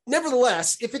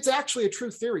 Nevertheless, if it's actually a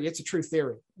true theory, it's a true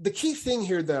theory. The key thing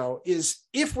here, though, is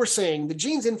if we're saying the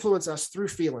genes influence us through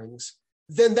feelings,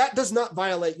 then that does not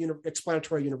violate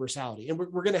explanatory universality. And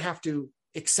we're going to have to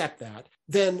accept that.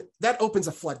 Then that opens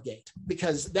a floodgate,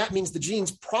 because that means the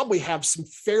genes probably have some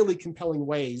fairly compelling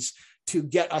ways to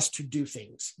get us to do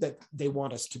things that they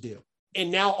want us to do.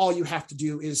 And now all you have to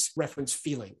do is reference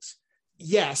feelings.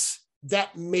 Yes,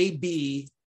 that may be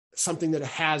something that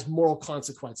has moral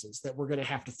consequences that we're going to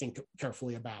have to think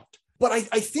carefully about. But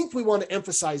I think we want to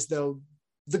emphasize, though,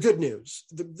 the good news.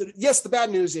 Yes, the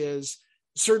bad news is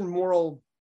certain moral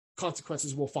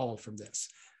consequences will follow from this.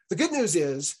 The good news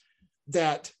is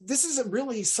that this is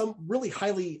some really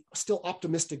highly still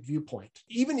optimistic viewpoint,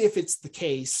 even if it's the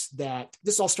case that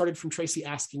this all started from Tracy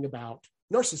asking about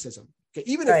narcissism. Okay,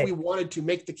 even if we wanted to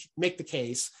make the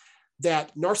case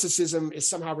that narcissism is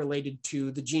somehow related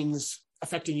to the genes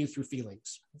affecting you through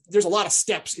feelings, there's a lot of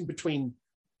steps in between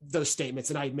those statements,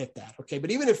 and I admit that. Okay,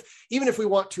 but even if we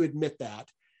want to admit that,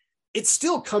 it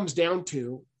still comes down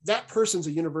to that person's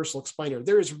a universal explainer.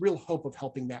 There is real hope of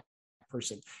helping that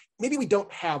person. Maybe we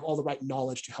don't have all the right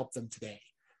knowledge to help them today,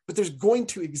 but there's going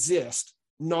to exist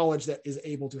knowledge that is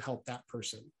able to help that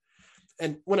person.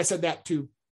 And when I said that to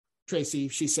Tracy,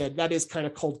 she said that is kind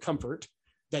of cold comfort,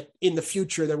 that in the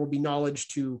future there will be knowledge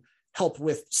to help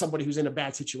with somebody who's in a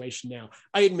bad situation now.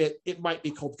 I admit it might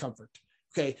be cold comfort.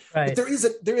 Okay. Right. But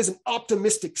there is an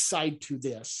optimistic side to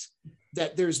this,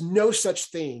 that there's no such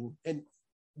thing, and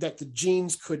that the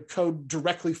genes could code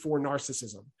directly for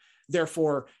narcissism.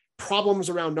 Therefore, problems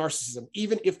around narcissism,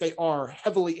 even if they are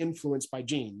heavily influenced by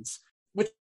genes, which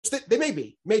they may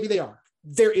be, maybe they are,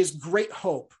 there is great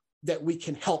hope that we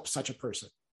can help such a person.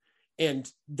 And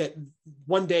that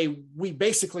one day we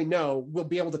basically know we'll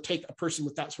be able to take a person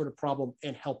with that sort of problem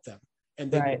and help them.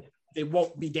 And they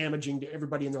won't be damaging to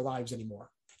everybody in their lives anymore.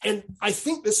 And I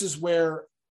think this is where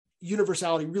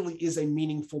universality really is a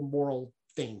meaningful moral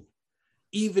thing,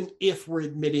 even if we're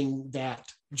admitting that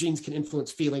genes can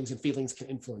influence feelings and feelings can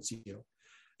influence you.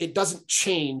 It doesn't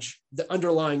change the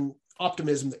underlying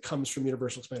optimism that comes from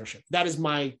universal explainership. That is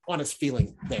my honest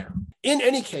feeling there. In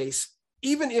any case,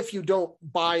 even if you don't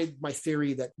buy my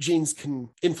theory that genes can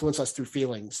influence us through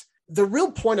feelings, the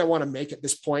real point I want to make at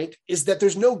this point is that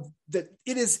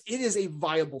it is a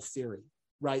viable theory,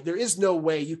 right? There is no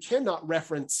way, you cannot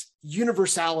reference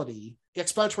universality,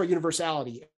 explanatory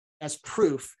universality, as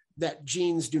proof that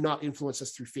genes do not influence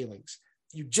us through feelings.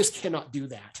 You just cannot do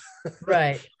that.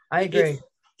 Right. I agree.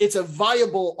 It's a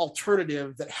viable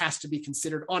alternative that has to be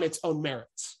considered on its own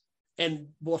merits and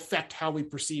will affect how we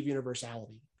perceive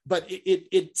universality. But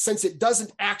since it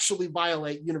doesn't actually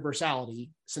violate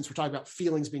universality, since we're talking about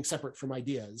feelings being separate from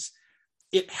ideas,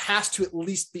 it has to at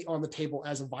least be on the table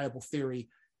as a viable theory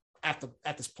at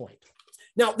this point.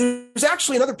 Now, there's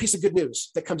actually another piece of good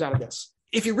news that comes out of this.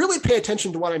 If you really pay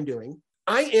attention to what I'm doing,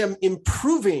 I am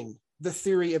improving the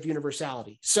theory of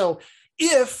universality. So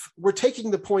if we're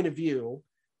taking the point of view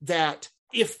that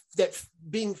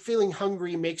feeling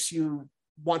hungry makes you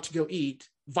want to go eat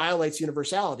violates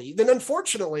universality, then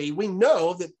unfortunately we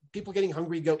know that people getting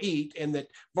hungry go eat, and that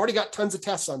we've already got tons of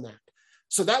tests on that.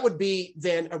 So that would be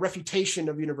then a refutation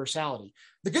of universality.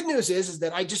 The good news is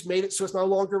that I just made it so it's no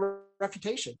longer a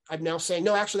refutation. I'm now saying,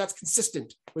 no, actually that's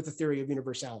consistent with the theory of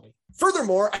universality.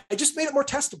 Furthermore, I just made it more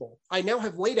testable. I now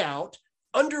have laid out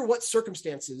under what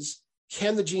circumstances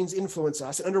can the genes influence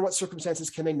us, and under what circumstances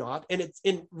can they not?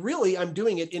 And really, I'm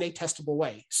doing it in a testable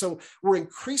way. So we're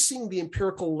increasing the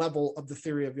empirical level of the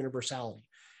theory of universality.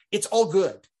 It's all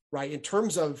good, right? In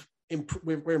terms of,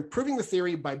 we're improving the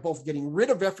theory by both getting rid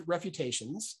of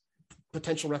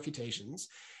potential refutations,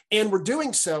 and we're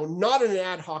doing so not in an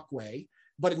ad hoc way,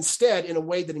 but instead in a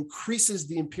way that increases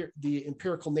the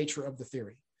empirical nature of the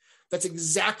theory. That's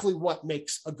exactly what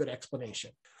makes a good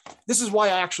explanation. This is why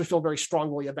I actually feel very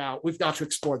strongly about we've got to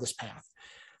explore this path.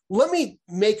 Let me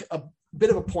make a bit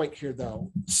of a point here,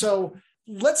 though. So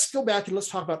let's go back and let's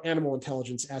talk about animal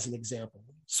intelligence as an example.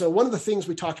 So one of the things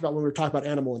we talked about when we were talking about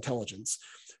animal intelligence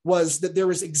was that there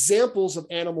was examples of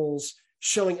animals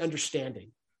showing understanding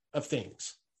of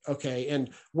things, okay? And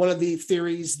one of the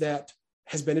theories that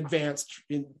has been advanced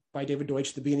by David Deutsch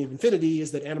at the beginning of infinity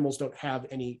is that animals don't have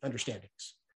any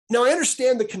understandings. Now, I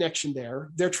understand the connection there.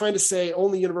 They're trying to say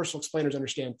only universal explainers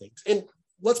understand things. And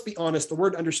let's be honest, the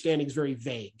word understanding is very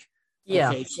vague. Yeah.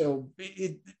 Okay, so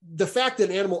the fact that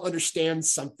an animal understands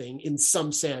something in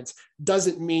some sense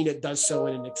doesn't mean it does so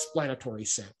in an explanatory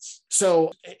sense.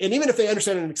 So, and even if they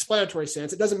understand in an explanatory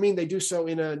sense, it doesn't mean they do so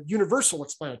in a universal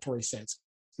explanatory sense,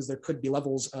 because there could be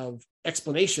levels of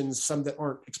explanations, some that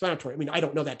aren't explanatory. I mean, I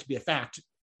don't know that to be a fact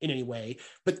in any way,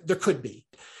 but there could be.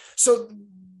 So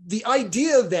the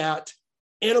idea that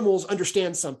animals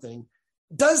understand something,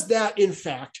 does that in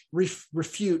fact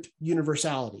refute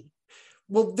universality?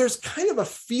 Well, there's kind of a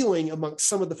feeling amongst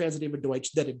some of the fans of David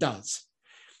Deutsch that it does.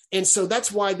 And so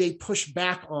that's why they push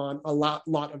back on a lot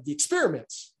of the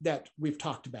experiments that we've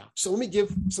talked about. So let me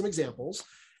give some examples.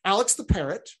 Alex the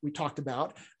parrot, we talked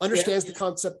about, understands the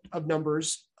concept of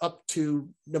numbers up to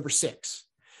number 6.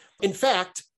 In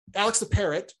fact, Alex the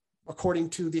parrot, according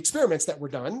to the experiments that were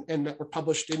done and that were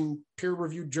published in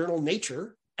peer-reviewed journal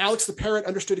Nature, Alex the parrot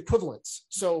understood equivalence.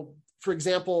 So, for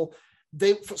example,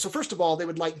 first of all, they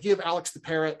would give Alex the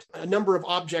parrot a number of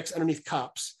objects underneath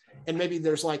cups, and maybe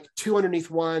there's 2 underneath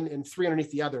one and 3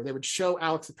 underneath the other. They would show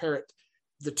Alex the parrot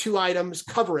the 2 items,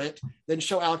 cover it, then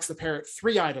show Alex the parrot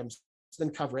 3 items, then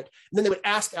cover it. And then they would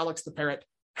ask Alex the parrot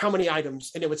how many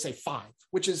items, and it would say 5,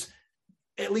 which is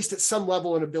at least at some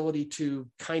level an ability to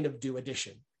kind of do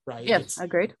addition. Right? Yes,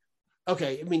 agreed.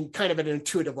 Okay, I mean, kind of at an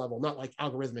intuitive level, not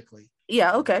algorithmically.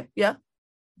 Yeah, okay, yeah.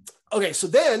 Okay, so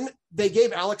then they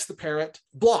gave Alex the parrot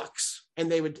blocks,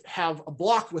 and they would have a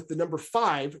block with the number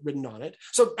 5 written on it.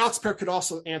 So Alex the parrot could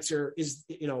also answer,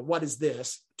 what is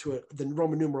this, to the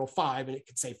Roman numeral 5, and it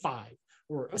could say 5,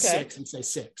 or a 6 and say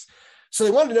 6. So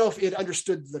they wanted to know if it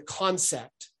understood the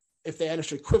concept, if they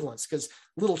understood equivalence, because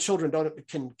little children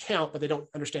can count, but they don't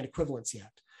understand equivalence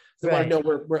yet. They want to know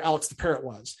where Alex the parrot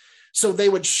was. So they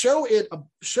would show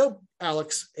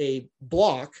Alex a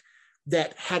block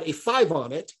that had a 5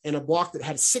 on it and a block that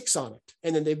had 6 on it.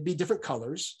 And then they'd be different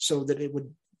colors so that it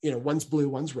would, one's blue,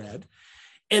 one's red.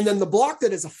 And then the block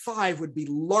that is a 5 would be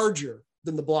larger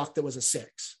than the block that was a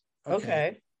 6.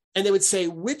 Okay. And they would say,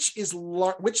 which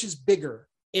is bigger,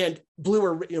 and blue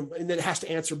or, and then it has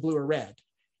to answer blue or red.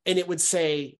 And it would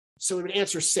say, so it would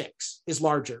answer 6 is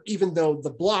larger, even though the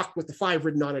block with the 5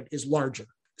 written on it is larger.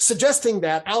 suggesting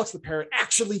that Alex the parrot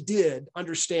actually did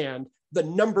understand the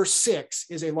number 6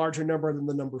 is a larger number than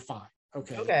the number 5.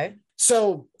 Okay.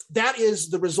 So that is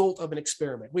the result of an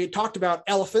experiment. We had talked about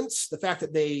elephants, the fact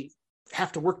that they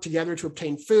have to work together to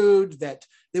obtain food, that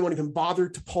they won't even bother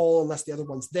to pull unless the other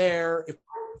one's there. If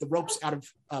the rope's out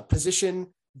of position,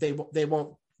 they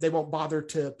won't bother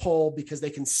to pull because they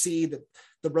can see that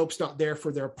the rope's not there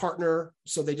for their partner.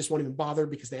 So they just won't even bother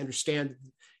because they understand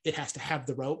it has to have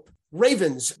the rope.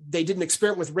 Ravens, they did an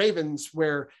experiment with ravens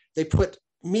where they put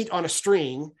meat on a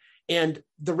string and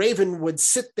the raven would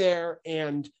sit there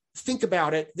and think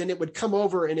about it. Then it would come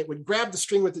over and it would grab the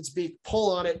string with its beak,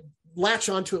 pull on it, latch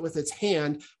onto it with its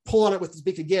hand, pull on it with its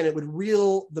beak again. It would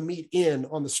reel the meat in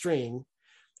on the string.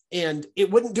 And it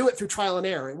wouldn't do it through trial and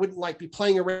error. It wouldn't like be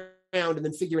playing around and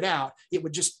then figure it out. It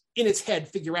would just in its head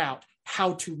figure out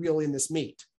how to reel in this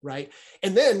meat, right?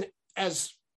 And then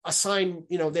as a sign,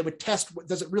 they would test,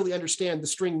 does it really understand the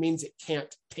string means it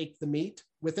can't take the meat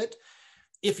with it?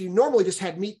 If you normally just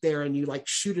had meat there and you like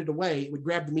shoot it away, it would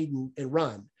grab the meat and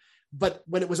run. But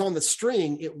when it was on the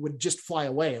string, it would just fly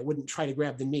away. It wouldn't try to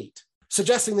grab the meat,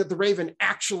 suggesting that the raven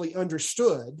actually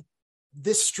understood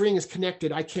this string is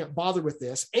connected. I can't bother with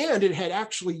this. And it had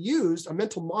actually used a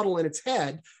mental model in its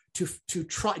head to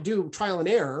do trial and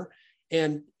error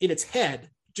and in its head,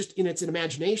 just in its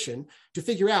imagination, to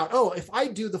figure out, oh, if I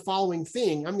do the following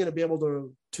thing, I'm going to be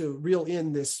able to reel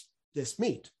in this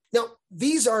meat. Now,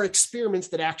 these are experiments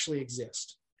that actually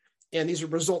exist. And these are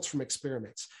results from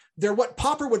experiments. They're what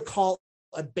Popper would call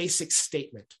a basic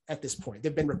statement at this point.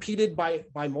 They've been repeated by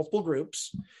multiple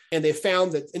groups. And they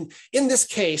found that in this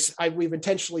case, we've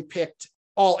intentionally picked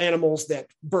all animals that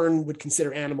Byrne would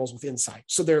consider animals with insight.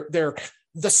 So they're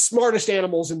the smartest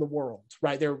animals in the world,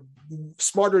 right? They're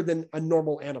smarter than a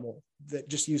normal animal that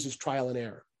just uses trial and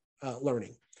error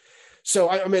learning. So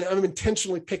I'm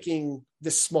intentionally picking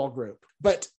this small group.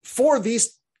 But for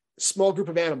these small group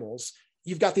of animals,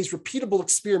 you've got these repeatable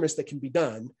experiments that can be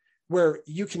done where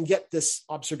you can get this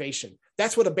observation.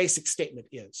 That's what a basic statement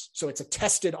is. So it's a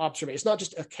tested observation. It's not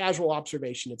just a casual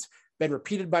observation. It's been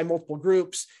repeated by multiple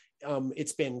groups.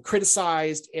 It's been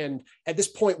criticized. And at this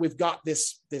point, we've got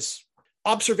this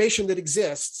observation that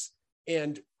exists,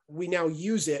 and we now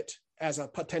use it as a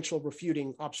potential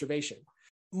refuting observation.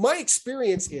 My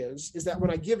experience is that when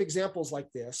I give examples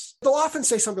like this, they'll often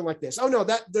say something like this: oh no,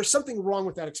 there's something wrong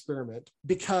with that experiment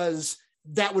because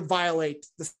that would violate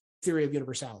the theory of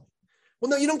universality.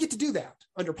 Well, no, you don't get to do that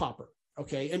under Popper,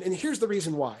 okay? And here's the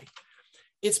reason why.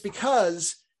 It's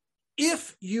because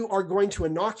if you are going to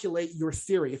inoculate your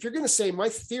theory, if you're going to say my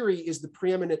theory is the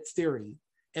preeminent theory,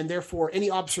 and therefore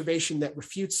any observation that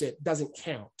refutes it doesn't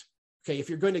count, okay? If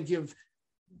you're going to give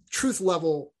truth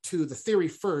level to the theory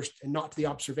first and not to the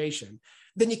observation,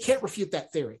 then you can't refute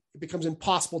that theory. It becomes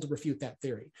impossible to refute that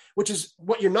theory, which is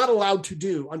what you're not allowed to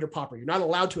do under Popper. You're not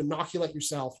allowed to inoculate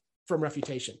yourself from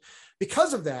refutation.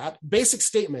 Because of that, basic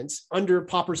statements under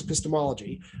Popper's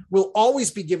epistemology will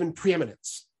always be given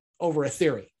preeminence over a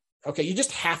theory. Okay, you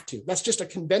just have to. That's just a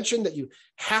convention that you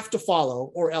have to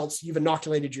follow, or else you've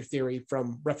inoculated your theory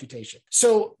from refutation.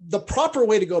 So the proper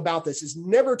way to go about this is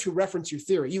never to reference your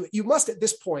theory. You must, at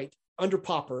this point, under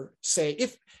Popper, say,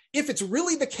 if it's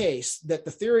really the case that the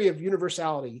theory of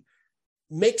universality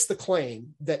makes the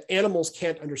claim that animals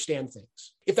can't understand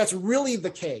things, if that's really the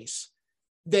case,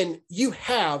 then you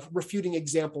have refuting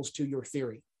examples to your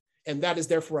theory. And that is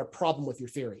therefore a problem with your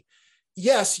theory.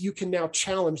 Yes, you can now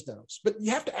challenge those, but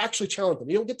you have to actually challenge them.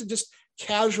 You don't get to just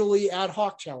casually ad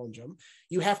hoc challenge them.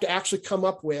 You have to actually come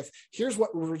up with, here's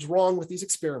what was wrong with these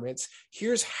experiments.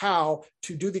 Here's how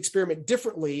to do the experiment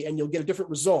differently, and you'll get a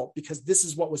different result because this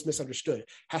is what was misunderstood. It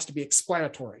has to be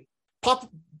explanatory.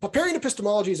 Popperian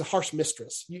epistemology is a harsh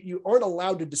mistress. You aren't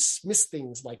allowed to dismiss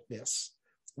things like this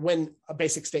when a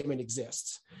basic statement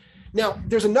exists. Now,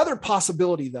 there's another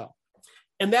possibility though,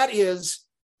 and that is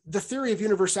the theory of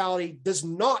universality does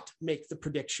not make the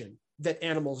prediction that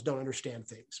animals don't understand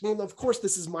things. Well, of course,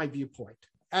 this is my viewpoint.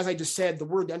 As I just said, the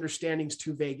word understanding is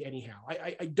too vague anyhow.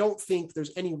 I don't think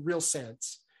there's any real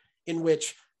sense in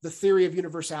which the theory of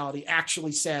universality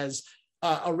actually says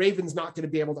a raven's not going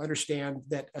to be able to understand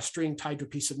that a string tied to a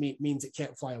piece of meat means it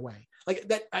can't fly away. Like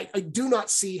that, I do not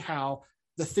see how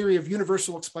the theory of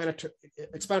universal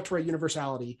explanatory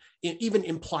universality even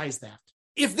implies that.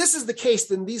 If this is the case,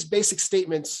 then these basic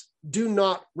statements do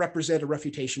not represent a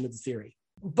refutation of the theory.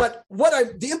 But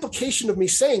the implication of me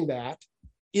saying that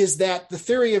is that the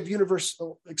theory of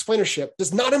universal explainership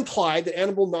does not imply that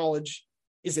animal knowledge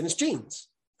is in its genes.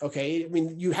 Okay, I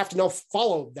mean, you have to now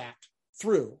follow that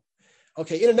through.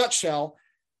 Okay, in a nutshell,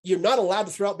 you're not allowed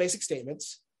to throw out basic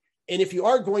statements. And if you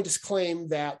are going to claim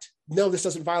that no, this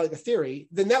doesn't violate the theory,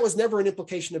 then that was never an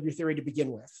implication of your theory to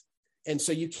begin with. And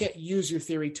so you can't use your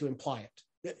theory to imply it.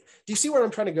 Do you see where I'm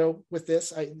trying to go with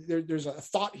this? There's a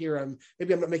thought here.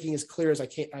 Maybe I'm not making as clear as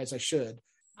I should.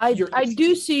 I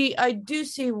do see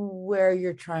where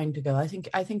you're trying to go. I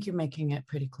think you're making it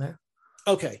pretty clear.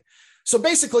 Okay. So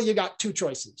basically you got two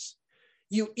choices.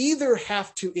 You either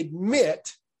have to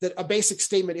admit that a basic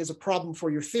statement is a problem for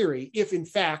your theory, if in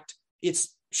fact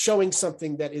it's showing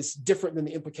something that is different than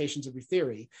the implications of your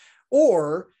theory,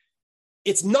 or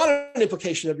it's not an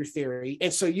implication of your theory,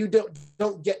 and so you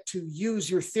don't get to use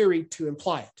your theory to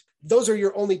imply it. Those are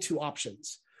your only two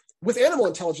options. With animal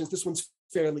intelligence, this one's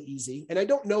fairly easy, and I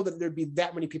don't know that there'd be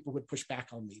that many people who would push back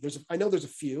on me. I know there's a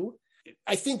few.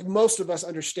 I think most of us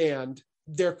understand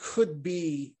there could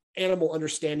be animal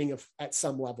understanding at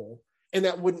some level, and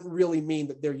that wouldn't really mean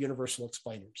that they're universal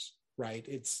explainers, right?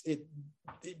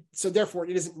 So therefore,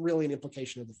 it isn't really an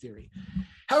implication of the theory.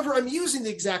 However, I'm using the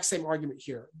exact same argument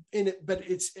here, but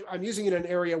I'm using it in an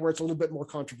area where it's a little bit more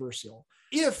controversial.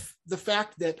 If the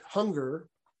fact that hunger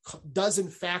does in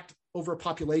fact over a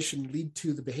population lead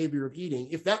to the behavior of eating,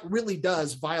 if that really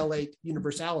does violate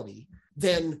universality,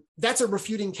 then that's a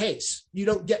refuting case. You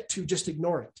don't get to just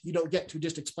ignore it. You don't get to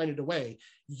just explain it away.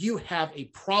 You have a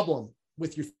problem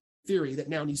with your theory that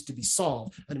now needs to be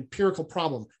solved, an empirical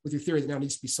problem with your theory that now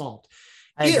needs to be solved.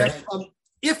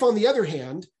 If on the other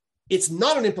hand, it's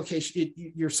not an implication,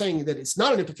 you're saying that it's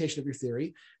not an implication of your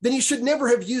theory, then you should never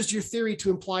have used your theory to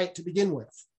imply it to begin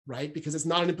with, right? Because it's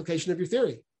not an implication of your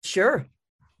theory. Sure.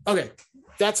 Okay,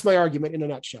 that's my argument in a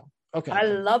nutshell. Okay. I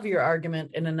love your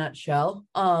argument in a nutshell.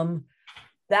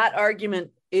 That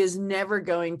argument is never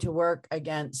going to work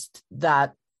against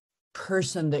that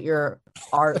person that you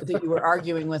were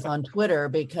arguing with on Twitter,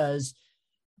 because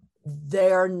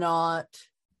they're not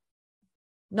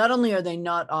only are they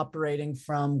not operating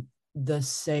from the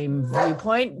same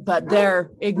viewpoint, but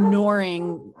they're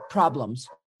ignoring problems.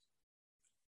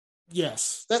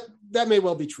 Yes, that may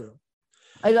well be true.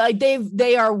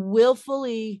 They are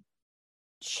willfully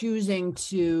choosing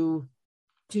to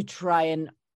try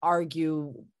and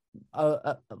argue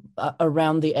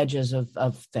around the edges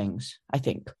of things, I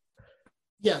think.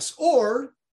 Yes,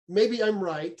 or maybe I'm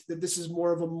right that this is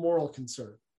more of a moral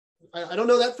concern. I don't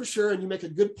know that for sure, and you make a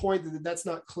good point that that's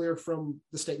not clear from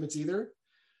the statements either.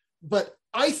 But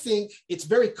I think it's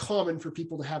very common for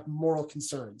people to have moral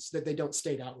concerns that they don't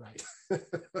state outright.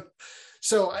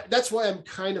 So that's why I'm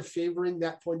kind of favoring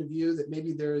that point of view, that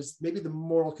maybe the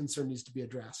moral concern needs to be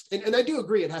addressed. And I do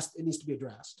agree it needs to be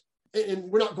addressed. And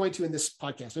we're not going to in this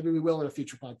podcast. Maybe we will in a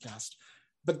future podcast.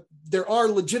 But there are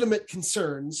legitimate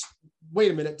concerns. Wait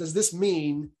a minute, does this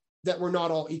mean that we're not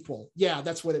all equal? Yeah,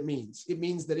 that's what it means. It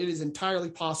means that it is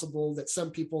entirely possible that some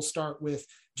people start with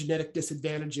genetic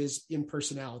disadvantages in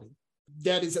personality.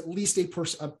 That is at least a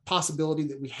possibility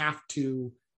that we have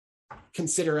to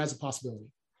consider as a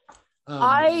possibility.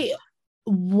 I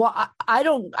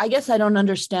guess I don't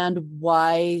understand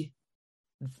why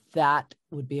that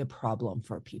would be a problem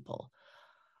for people.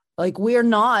 Like, we're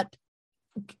not,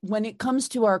 when it comes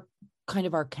to our kind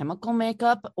of our chemical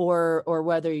makeup, or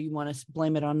whether you want to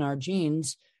blame it on our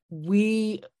genes,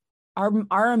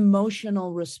 our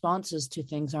emotional responses to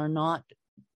things are not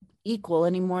equal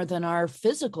any more than our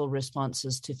physical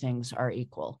responses to things are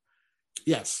equal.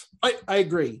 Yes, I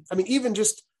agree. I mean, even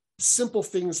just simple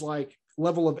things like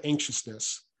level of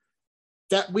anxiousness,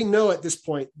 that we know at this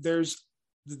point there's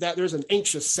an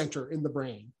anxious center in the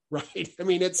brain, right? I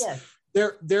mean, it's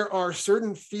there are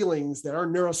certain feelings that our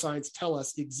neuroscience tell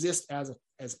us exist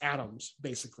as atoms,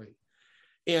 basically.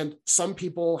 And some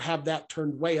people have that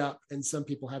turned way up and some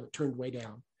people have it turned way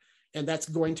down. And that's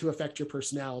going to affect your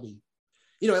personality,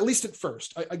 at least at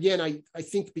first. I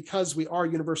think because we are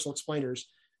universal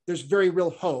explainers, there's very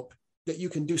real hope that you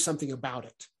can do something about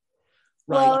it.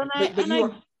 Right.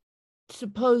 Well, I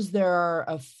suppose there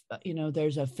are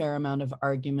there's a fair amount of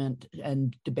argument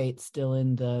and debate still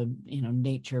in the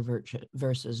nature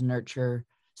versus nurture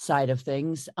side of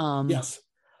things. Yes.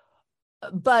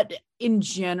 But in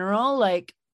general,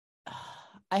 like,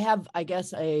 and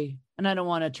I don't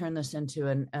want to turn this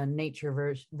into a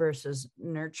nature versus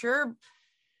nurture.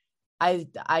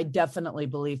 I definitely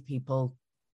believe people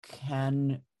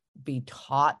can be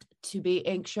taught to be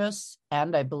anxious,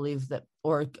 and I believe that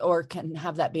or can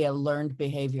have that be a learned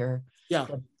behavior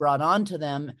brought on to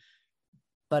them.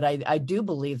 But I do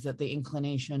believe that the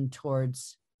inclination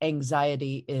towards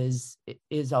anxiety is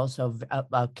also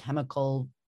a chemical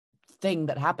thing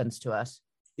that happens to us.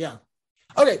 Yeah,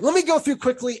 Okay, let me go through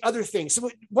quickly other things. So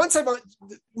once I'm on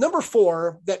number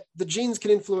 4, that the genes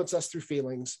can influence us through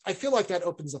feelings, I feel like that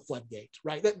opens a floodgate,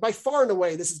 right? That by far and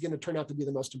away, this is going to turn out to be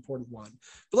the most important one.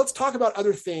 But let's talk about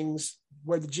other things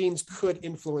where the genes could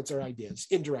influence our ideas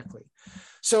indirectly.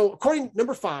 So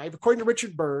number 5, according to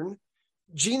Richard Byrne,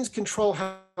 genes control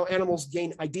how animals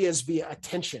gain ideas via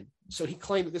attention. So he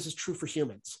claimed that this is true for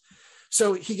humans.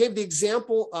 So he gave the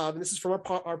example of, and this is from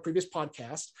our previous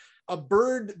podcast, a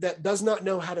bird that does not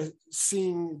know how to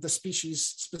sing the species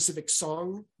specific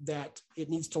song that it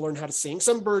needs to learn how to sing.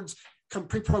 Some birds come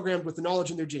pre-programmed with the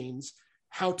knowledge in their genes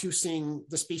how to sing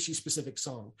the species specific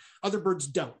song. Other birds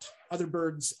don't. Other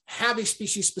birds have a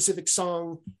species specific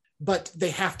song, but they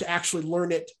have to actually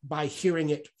learn it by hearing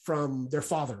it from their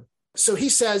father. So he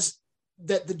says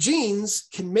that the genes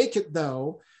can make it,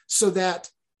 though, so that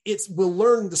it will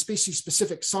learn the species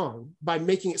specific song by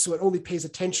making it so it only pays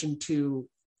attention to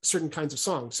certain kinds of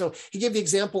songs. So he gave the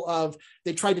example of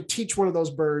they tried to teach one of those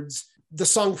birds the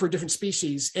song for a different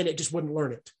species and it just wouldn't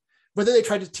learn it. But then they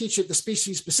tried to teach it the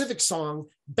species specific song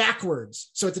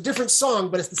backwards. So it's a different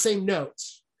song, but it's the same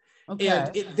notes. Okay.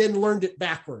 And it then learned it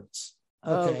backwards.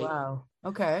 Okay. Oh, wow.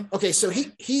 Okay. Okay. So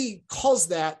he calls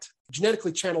that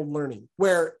genetically channeled learning,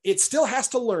 where it still has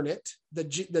to learn it.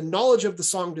 The knowledge of the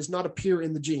song does not appear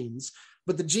in the genes,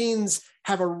 but the genes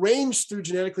have arranged through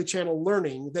genetically channeled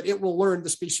learning that it will learn the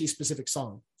species specific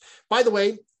song. By the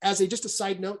way, just a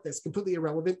side note that's completely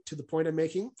irrelevant to the point I'm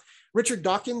making, Richard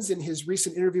Dawkins in his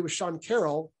recent interview with Sean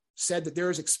Carroll said that there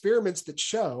is experiments that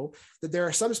show that there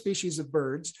are some species of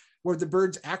birds where the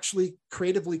birds actually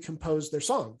creatively compose their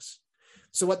songs.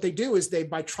 So what they do is they,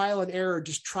 by trial and error,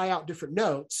 just try out different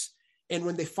notes. And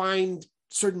when they find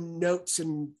certain notes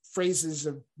and phrases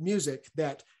of music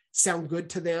that sound good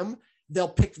to them, they'll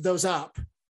pick those up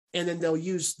and then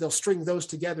they'll string those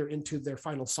together into their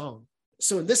final song.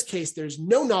 So in this case, there's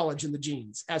no knowledge in the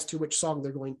genes as to which song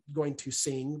they're going to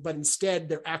sing, but instead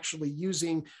they're actually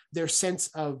using their sense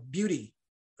of beauty,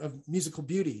 of musical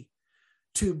beauty,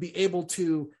 to be able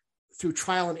to, through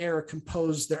trial and error,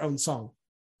 compose their own song.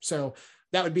 So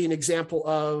that would be an example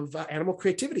of animal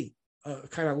creativity,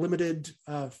 kind of limited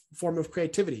form of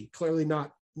creativity, clearly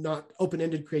not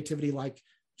open-ended creativity like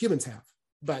humans have.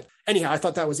 But anyhow, I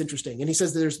thought that was interesting. And he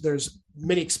says that there's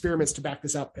many experiments to back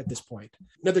this up at this point.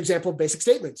 Another example of basic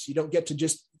statements. You don't get to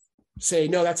just say,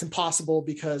 no, that's impossible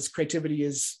because creativity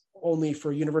is only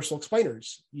for universal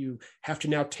explainers. You have to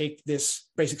now take this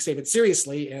basic statement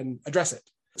seriously and address it.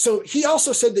 So he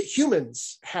also said that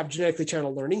humans have genetically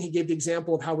channeled learning. He gave the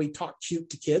example of how we talk cute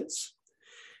to kids.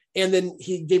 And then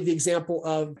he gave the example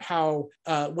of how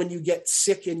when you get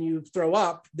sick and you throw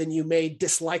up, then you may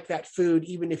dislike that food,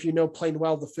 even if you know plain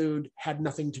well the food had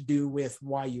nothing to do with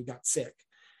why you got sick.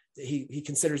 He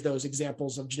considers those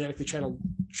examples of genetically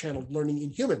channeled learning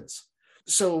in humans.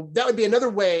 So that would be another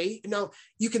way. Now,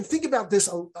 you can think about this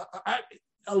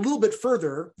a little bit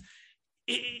further.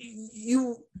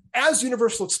 As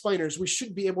universal explainers, we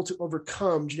should be able to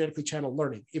overcome genetically channeled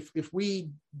learning. If we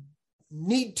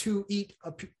need to eat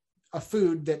a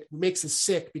food that makes us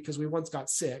sick because we once got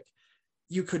sick,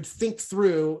 you could think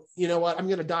through, you know what, I'm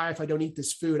going to die if I don't eat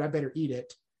this food. I better eat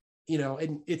it,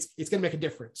 and it's going to make a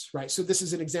difference, right? So this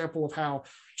is an example of how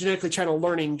genetically channeled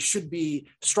learning should be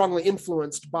strongly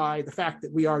influenced by the fact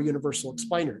that we are universal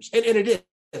explainers. And it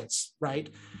is, right?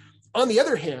 On the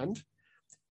other hand,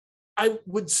 I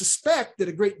would suspect that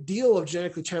a great deal of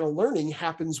genetically channeled learning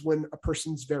happens when a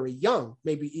person's very young,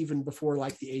 maybe even before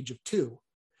like the age of 2.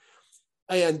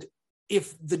 And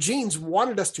if the genes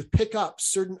wanted us to pick up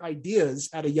certain ideas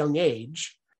at a young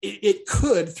age, it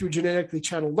could, through genetically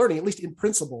channeled learning, at least in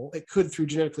principle, it could, through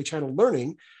genetically channeled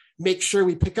learning, make sure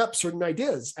we pick up certain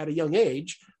ideas at a young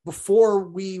age before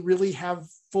we really have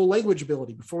full language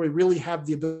ability, before we really have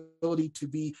the ability to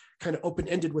be kind of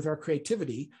open-ended with our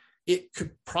creativity. It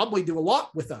could probably do a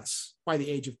lot with us by the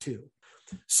age of 2.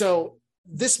 So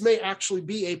this may actually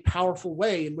be a powerful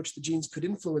way in which the genes could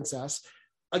influence us.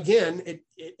 Again,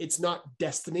 it's not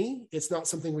destiny. It's not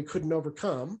something we couldn't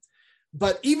overcome.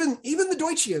 But even the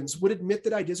Deutschians would admit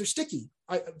that ideas are sticky.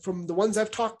 From the ones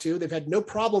I've talked to, they've had no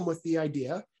problem with the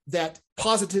idea that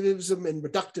positivism and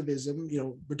reductivism,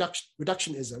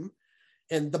 reductionism,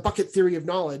 and the bucket theory of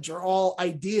knowledge are all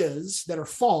ideas that are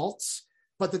false,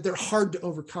 but that they're hard to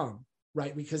overcome,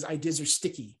 right? Because ideas are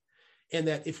sticky. And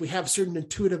that if we have certain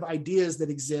intuitive ideas that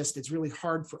exist, it's really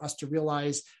hard for us to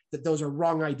realize that those are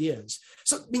wrong ideas.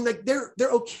 So, I mean, like they're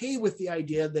okay with the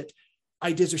idea that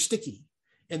ideas are sticky,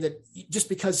 and that just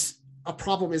because a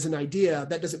problem is an idea,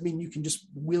 that doesn't mean you can just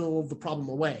will the problem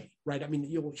away, right? I mean,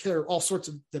 you'll hear all sorts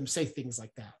of them say things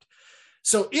like that.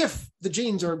 So if the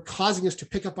genes are causing us to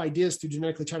pick up ideas through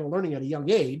genetically channeled learning at a young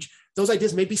age, those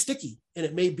ideas may be sticky, and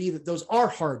it may be that those are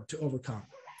hard to overcome,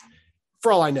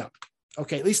 for all I know.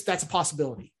 Okay, at least that's a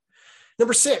possibility.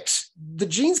 Number 6, the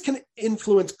genes can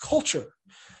influence culture.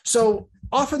 So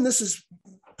often this is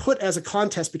put as a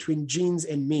contest between genes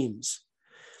and memes.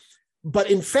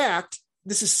 But in fact,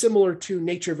 this is similar to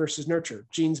nature versus nurture,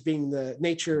 genes being the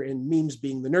nature and memes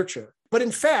being the nurture. But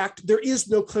in fact, there is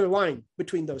no clear line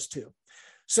between those two.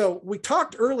 So we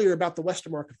talked earlier about the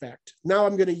Westermarck effect. Now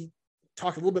I'm going to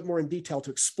talk a little bit more in detail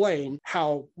to explain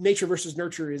how nature versus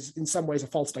nurture is in some ways a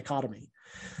false dichotomy.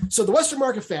 So the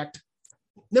Westermarck effect,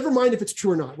 never mind if it's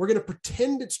true or not, we're going to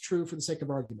pretend it's true for the sake of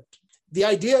argument. The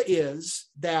idea is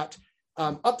that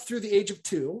up through the age of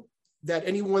 2, that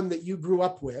anyone that you grew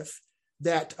up with,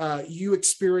 that you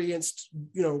experienced,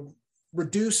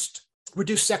 reduced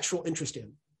sexual interest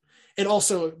in. And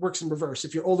also it works in reverse.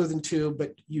 If you're older than 2,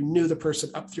 but you knew the person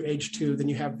up through age 2, then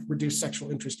you have reduced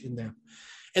sexual interest in them.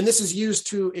 And this is used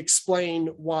to explain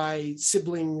why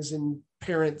siblings and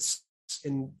parents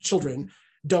and children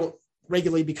don't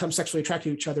regularly become sexually attracted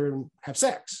to each other and have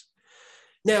sex.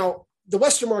 Now, the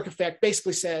Westermarck effect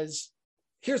basically says,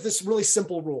 here's this really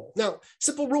simple rule. Now,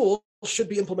 simple rule should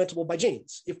be implementable by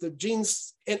genes. If the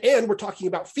genes, and we're talking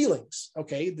about feelings,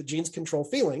 okay? The genes control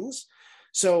feelings.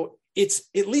 So it's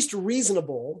at least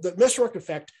reasonable. The Westermarck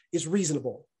effect is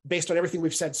reasonable based on everything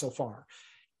we've said so far.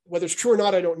 Whether it's true or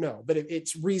not, I don't know, but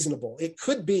it's reasonable. It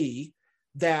could be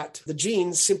that the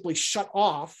genes simply shut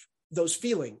off those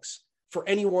feelings for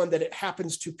anyone that it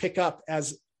happens to pick up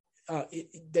as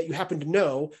that you happen to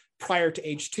know prior to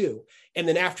age 2. And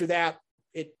then after that,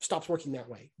 it stops working that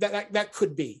way. That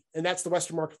could be. And that's the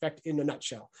Westermarck effect in a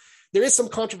nutshell. There is some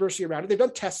controversy around it. They've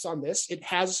done tests on this. It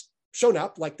has shown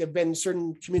up, like there've been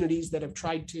certain communities that have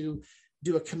tried to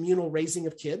do a communal raising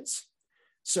of kids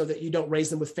so that you don't raise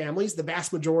them with families. The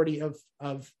vast majority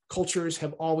of cultures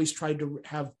have always tried to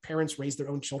have parents raise their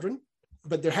own children.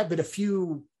 But there have been a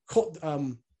few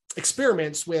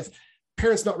experiments with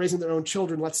parents not raising their own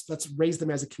children. Let's raise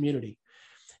them as a community.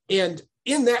 And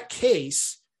in that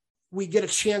case, we get a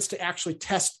chance to actually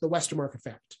test the Westermarck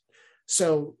effect.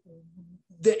 So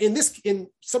in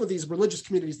some of these religious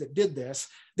communities that did this,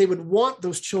 they would want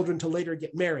those children to later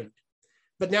get married.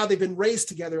 But now they've been raised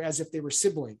together as if they were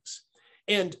siblings.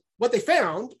 And what they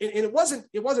found, and it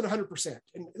wasn't 100%.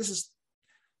 And this is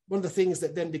one of the things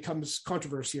that then becomes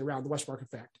controversy around the Westermarck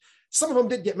effect. Some of them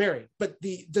did get married, but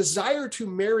the desire to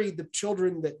marry the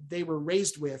children that they were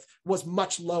raised with was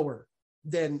much lower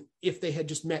than if they had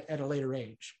just met at a later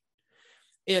age.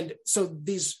 And so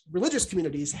these religious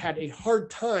communities had a hard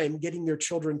time getting their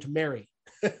children to marry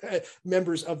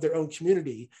members of their own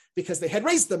community because they had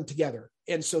raised them together.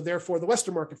 And so therefore the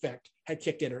Westermarck effect had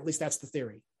kicked in, or at least that's the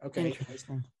theory. Okay.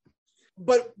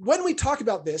 But when we talk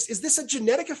about this, is this a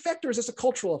genetic effect or is this a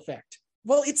cultural effect?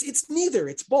 Well, it's neither,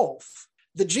 it's both.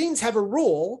 The genes have a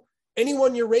rule.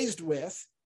 Anyone you're raised with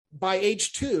by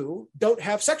age 2 don't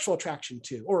have sexual attraction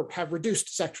to, or have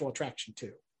reduced sexual attraction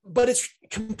to. But it's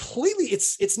completely,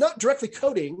 it's not directly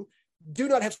coding, do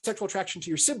not have sexual attraction to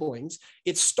your siblings.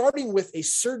 It's starting with a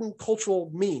certain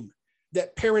cultural meme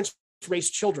that parents raise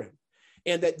children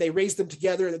and that they raise them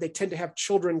together, and that they tend to have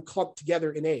children clumped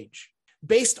together in age.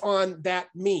 Based on that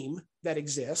meme that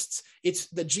exists, it's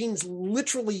the genes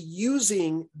literally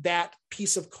using that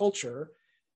piece of culture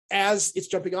as its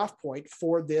jumping off point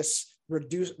for this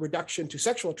reduction to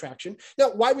sexual attraction.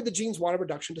 Now, why would the genes want a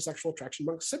reduction to sexual attraction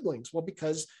amongst siblings? Well,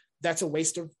 because that's a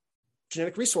waste of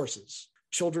genetic resources.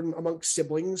 Children amongst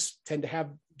siblings tend to have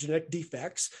genetic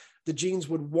defects. The genes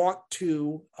would want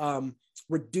to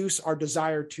reduce our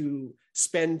desire to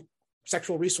spend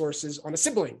sexual resources on a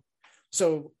sibling.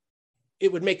 So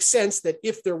it would make sense that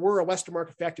if there were a Westermarck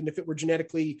effect and if it were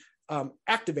genetically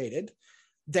activated,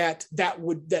 that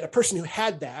a person who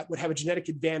had that would have a genetic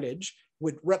advantage,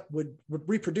 would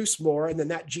reproduce more, and then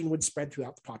that gene would spread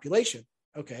throughout the population.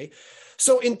 Okay,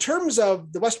 so in terms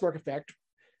of the Westermarck effect,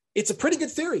 it's a pretty good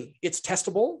theory. It's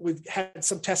testable. We've had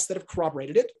some tests that have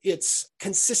corroborated it. It's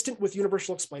consistent with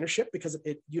universal explainership because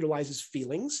it utilizes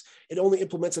feelings. It only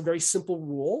implements a very simple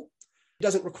rule. It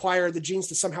doesn't require the genes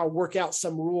to somehow work out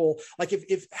some rule. Like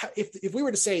if we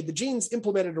were to say the genes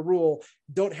implemented a rule,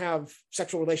 don't have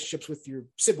sexual relationships with your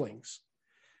siblings,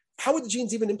 how would the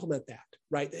genes even implement that,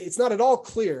 right? It's not at all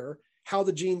clear how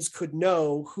the genes could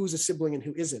know who's a sibling and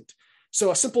who isn't. So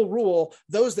a simple rule,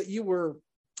 those that you were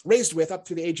raised with up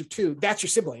to the age of 2, that's your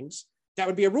siblings. That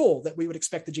would be a rule that we would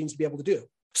expect the genes to be able to do.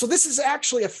 So this is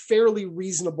actually a fairly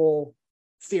reasonable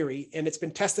theory, and it's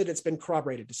been tested, it's been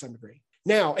corroborated to some degree.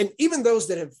 Now, and even those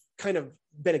that have kind of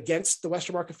been against the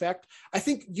Westermarck effect. I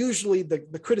think usually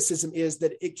the criticism is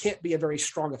that it can't be a very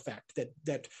strong effect,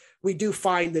 that we do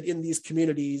find that in these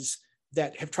communities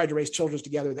that have tried to raise children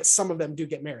together, that some of them do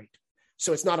get married.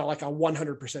 So it's not like a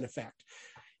 100% effect.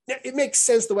 Now, it makes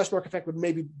sense the Westermarck effect would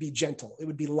maybe be gentle. It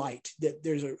would be light, that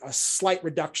there's a slight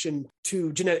reduction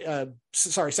to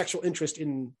sexual interest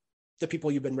in the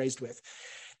people you've been raised with.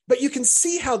 But you can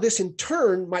see how this in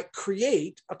turn might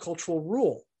create a cultural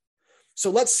rule. So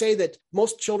let's say that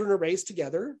most children are raised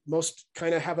together. Most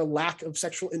kind of have a lack of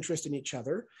sexual interest in each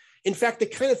other. In fact, they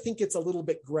kind of think it's a little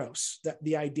bit gross, that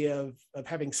the idea of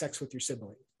having sex with your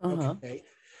sibling. Uh-huh. Okay.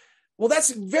 Well,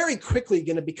 that's very quickly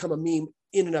going to become a meme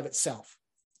in and of itself.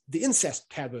 The incest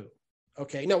taboo.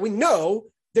 Okay. Now we know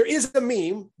there is a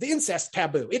meme, the incest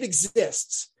taboo. It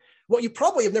exists. What you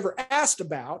probably have never asked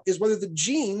about is whether the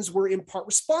genes were in part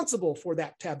responsible for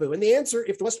that taboo. And the answer,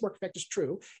 if the Westermarck effect is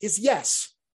true, is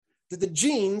yes, that the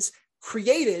genes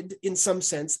created, in some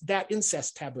sense, that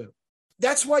incest taboo.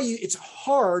 That's why it's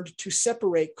hard to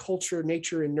separate culture,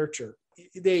 nature, and nurture.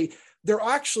 They're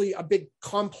actually a big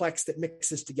complex that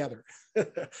mixes together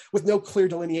with no clear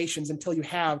delineations until you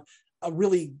have a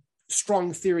really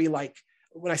strong theory. Like,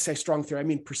 when I say strong theory, I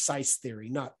mean precise theory,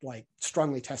 not like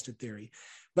strongly tested theory,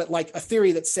 but like a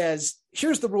theory that says,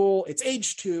 here's the rule, it's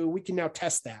age 2, we can now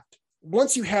test that.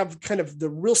 Once you have kind of the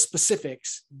real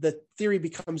specifics, the theory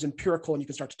becomes empirical and you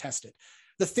can start to test it.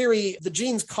 The theory, the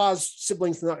genes cause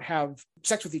siblings to not have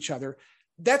sex with each other,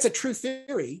 that's a true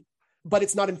theory, but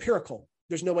it's not empirical.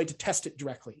 There's no way to test it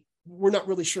directly. We're not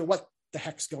really sure what the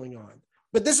heck's going on.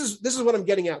 But this is what I'm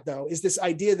getting at, though, is this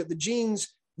idea that the genes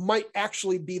might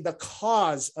actually be the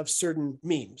cause of certain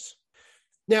memes.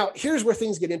 Now, here's where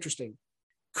things get interesting.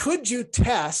 Could you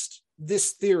test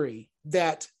this theory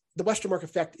that the Westermarck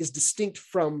effect is distinct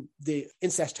from the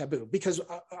incest taboo? Because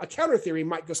a counter theory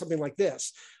might go something like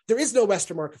this. There is no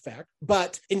Westermarck effect,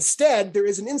 but instead there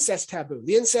is an incest taboo.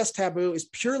 The incest taboo is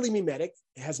purely mimetic.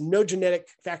 It has no genetic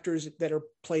factors that are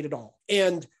played at all.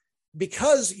 And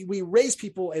because we raise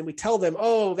people and we tell them,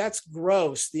 oh, that's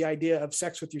gross, the idea of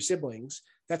sex with your siblings,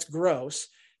 that's gross.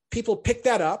 People pick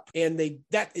that up, and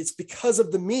it's because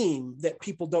of the meme that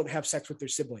people don't have sex with their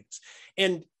siblings.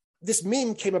 And this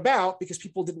meme came about because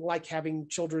people didn't like having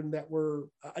children that were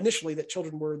initially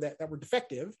that were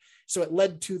defective. So it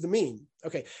led to the meme.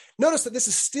 Okay. Notice that this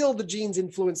is still the genes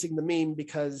influencing the meme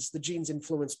because the genes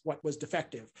influenced what was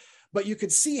defective. But you can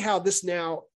see how this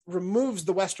now removes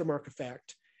the Westermarck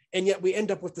effect, and yet we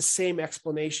end up with the same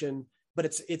explanation, but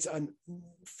it's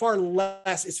far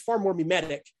more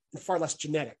mimetic and far less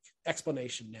genetic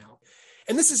explanation now.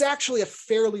 And this is actually a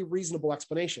fairly reasonable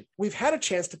explanation. We've had a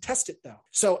chance to test it, though.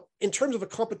 So in terms of a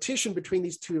competition between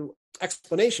these two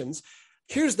explanations,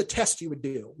 here's the test you would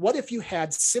do. What if you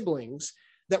had siblings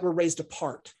that were raised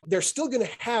apart? They're still going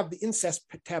to have the incest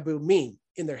taboo meme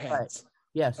in their heads. Right.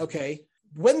 Yes. Okay.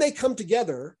 When they come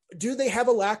together, do they have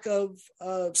a lack of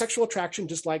sexual attraction,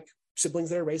 just like siblings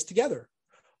that are raised together?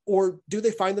 Or do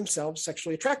they find themselves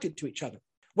sexually attracted to each other?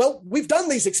 Well, we've done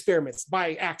these experiments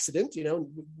by accident.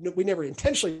 We never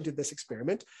intentionally did this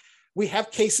experiment. We have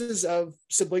cases of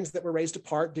siblings that were raised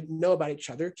apart, didn't know about each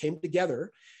other, came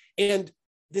together. And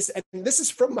this is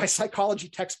from my psychology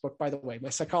textbook, by the way, my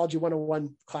Psychology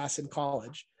 101 class in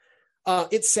college.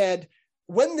 It said,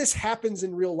 when this happens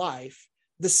in real life,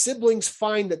 the siblings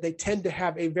find that they tend to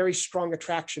have a very strong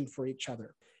attraction for each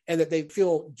other, and that they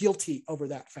feel guilty over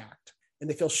that fact, and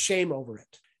they feel shame over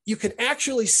it. You can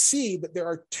actually see that there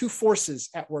are two forces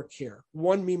at work here,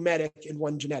 one mimetic and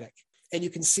one genetic. And you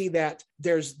can see that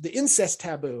there's the incest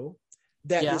taboo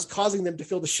that is causing them to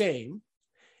feel the shame,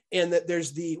 and that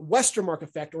there's the Westermarck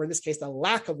effect, or in this case, the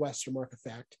lack of Westermarck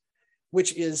effect,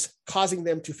 which is causing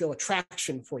them to feel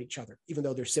attraction for each other, even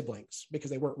though they're siblings,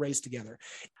 because they weren't raised together.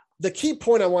 The key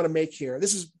point I want to make here,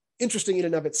 this is interesting in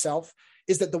and of itself,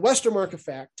 is that the Westermarck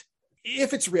effect,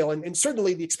 if it's real, and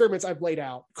certainly the experiments I've laid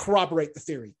out corroborate the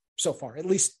theory so far, at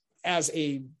least as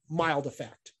a mild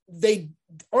effect. They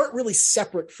aren't really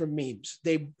separate from memes.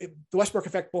 The Westermarck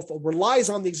effect both relies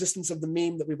on the existence of the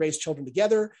meme that we raise children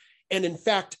together, and in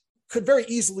fact, could very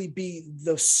easily be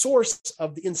the source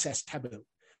of the incest taboo,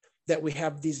 that we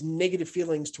have these negative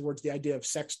feelings towards the idea of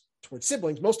sex towards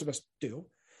siblings. Most of us do.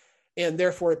 And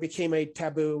therefore, it became a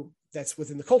taboo that's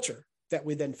within the culture that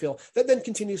we then feel, that then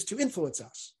continues to influence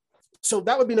us. So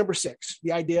that would be number 6,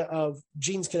 the idea of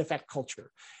genes can affect culture.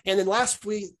 And then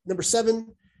lastly, number 7,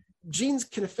 genes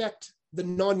can affect the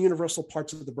non-universal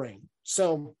parts of the brain.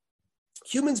 So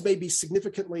humans may be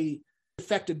significantly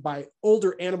affected by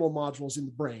older animal modules in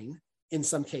the brain in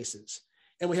some cases.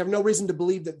 And we have no reason to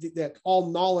believe that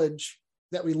all knowledge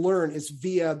that we learn is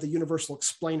via the universal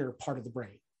explainer part of the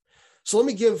brain. So let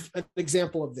me give an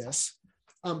example of this.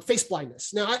 Face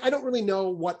blindness. Now, I don't really know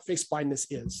what face blindness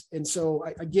is. And so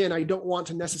I don't want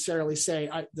to necessarily say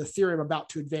the theory I'm about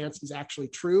to advance is actually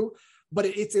true, but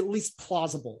it's at least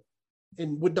plausible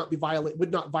and would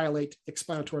not violate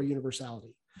explanatory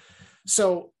universality.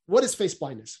 So what is face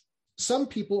blindness? Some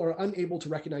people are unable to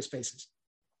recognize faces.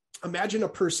 Imagine a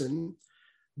person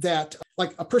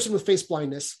like a person with face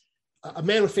blindness, a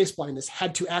man with face blindness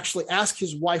had to actually ask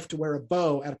his wife to wear a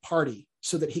bow at a party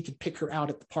so that he could pick her out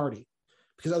at the party,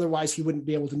 because otherwise he wouldn't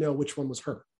be able to know which one was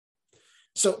her.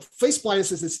 So face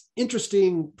blindness is this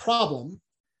interesting problem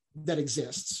that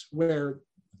exists where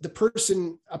the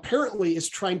person apparently is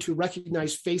trying to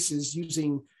recognize faces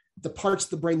using the parts of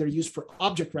the brain that are used for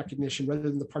object recognition rather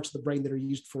than the parts of the brain that are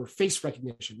used for face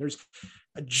recognition. There's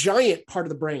a giant part of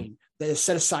the brain that is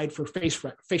set aside for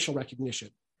facial recognition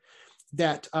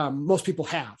that most people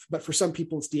have, but for some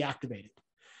people it's deactivated.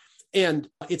 And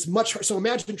it's much hard. So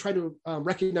imagine trying to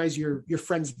recognize your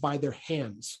friends by their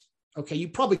hands. Okay, you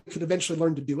probably could eventually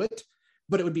learn to do it,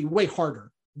 but it would be way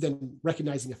harder than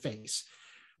recognizing a face.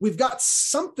 We've got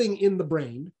something in the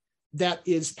brain that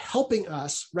is helping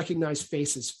us recognize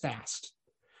faces fast.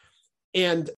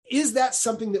 And is that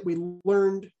something that we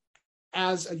learned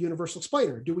as a universal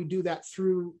explainer? Do we do that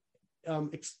through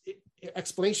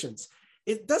explanations?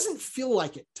 It doesn't feel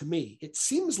like it to me. It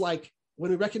seems like when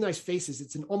we recognize faces,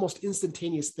 it's an almost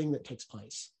instantaneous thing that takes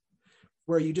place,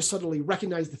 where you just suddenly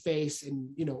recognize the face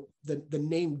and the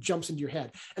name jumps into your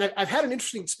head. And I've had an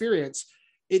interesting experience.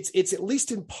 It's at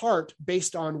least in part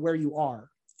based on where you are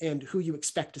and who you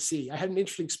expect to see. I had an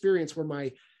interesting experience where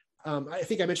I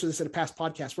think I mentioned this in a past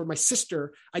podcast, where my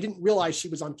sister, I didn't realize she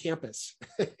was on campus.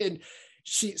 And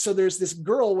so there's this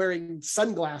girl wearing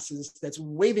sunglasses that's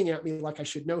waving at me like I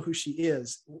should know who she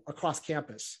is across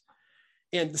campus.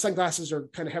 And the sunglasses are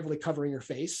kind of heavily covering her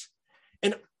face.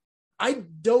 And I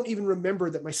don't even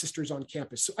remember that my sister's on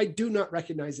campus. So I do not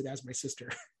recognize it as my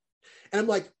sister. And I'm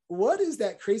like, what is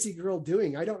that crazy girl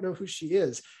doing? I don't know who she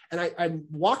is. And I'm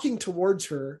walking towards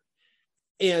her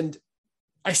and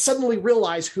I suddenly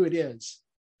realize who it is.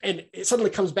 And it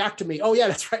suddenly comes back to me. Oh yeah,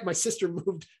 that's right. My sister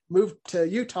moved to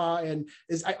Utah and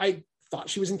I thought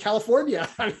she was in California.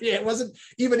 I mean, it wasn't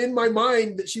even in my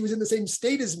mind that she was in the same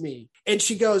state as me. And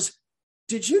she goes,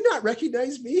 "Did you not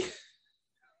recognize me?"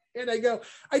 And I go,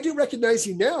 "I do recognize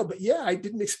you now, but yeah, I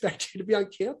didn't expect you to be on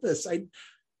campus." And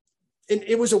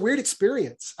it was a weird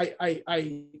experience.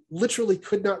 I literally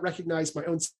could not recognize my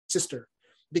own sister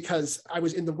because I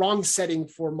was in the wrong setting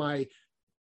for my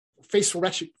facial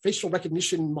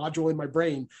recognition module in my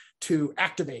brain to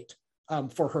activate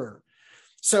for her.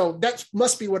 So that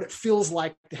must be what it feels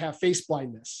like to have face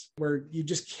blindness, where you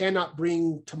just cannot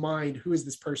bring to mind who is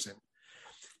this person.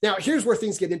 Now, here's where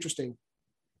things get interesting.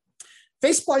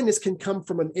 Face blindness can come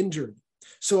from an injury.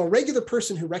 So a regular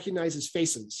person who recognizes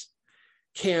faces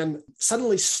can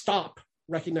suddenly stop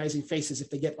recognizing faces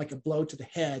if they get like a blow to the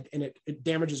head and it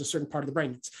damages a certain part of the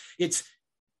brain. It's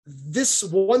this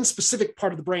one specific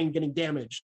part of the brain getting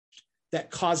damaged that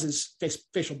causes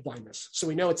facial blindness. So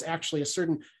we know it's actually a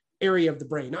certain area of the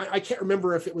brain. I can't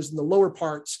remember if it was in the lower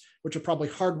parts, which are probably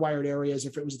hardwired areas,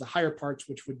 if it was the higher parts,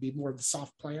 which would be more of the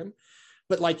soft plan.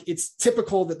 But like it's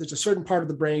typical that there's a certain part of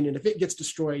the brain, and if it gets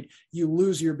destroyed, you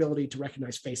lose your ability to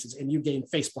recognize faces and you gain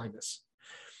face blindness.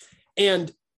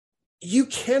 And you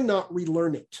cannot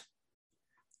relearn it.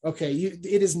 Okay,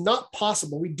 it is not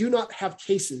possible. We do not have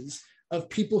cases of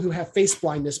people who have face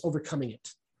blindness overcoming it.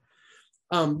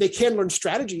 They can learn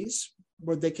strategies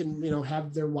where they can,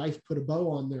 have their wife put a bow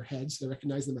on their heads. They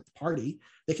recognize them at the party.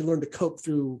 They can learn to cope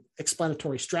through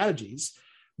explanatory strategies.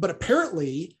 But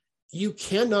apparently, you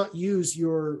cannot use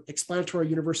your explanatory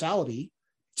universality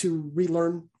to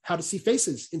relearn how to see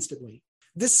faces instantly.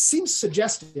 This seems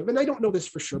suggestive, and I don't know this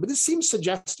for sure, but this seems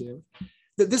suggestive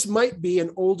that this might be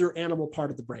an older animal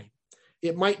part of the brain.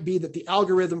 It might be that the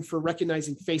algorithm for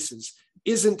recognizing faces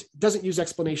doesn't use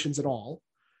explanations at all,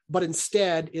 but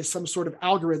instead is some sort of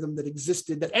algorithm that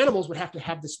existed, that animals would have to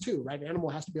have this too, right? An animal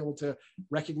has to be able to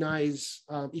recognize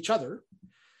each other.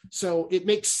 So it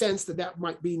makes sense that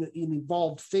might be an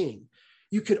evolved thing.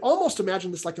 You could almost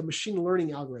imagine this like a machine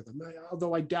learning algorithm,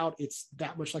 although I doubt it's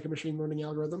that much like a machine learning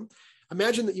algorithm.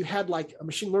 Imagine that you had like a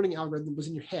machine learning algorithm that was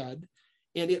in your head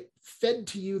and it fed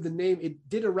to you the name, it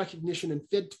did a recognition and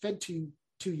fed to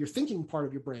your thinking part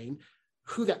of your brain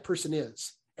who that person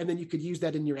is. And then you could use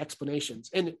that in your explanations.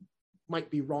 And it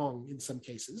might be wrong in some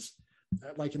cases,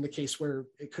 like in the case where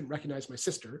it couldn't recognize my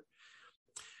sister.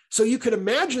 So you could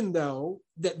imagine, though,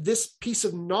 that this piece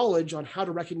of knowledge on how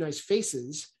to recognize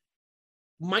faces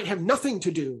might have nothing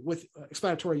to do with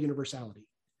explanatory universality.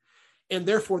 And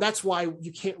therefore, that's why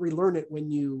you can't relearn it when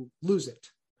you lose it.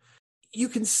 You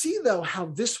can see, though, how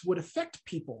this would affect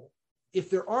people. If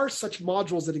there are such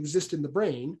modules that exist in the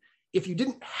brain, if you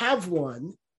didn't have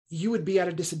one, you would be at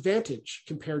a disadvantage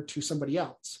compared to somebody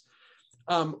else.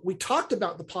 We talked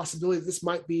about the possibility that this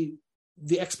might be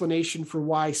the explanation for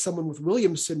why someone with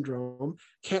Williams syndrome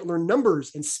can't learn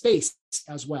numbers and space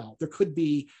as well. There could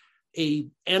be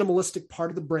an animalistic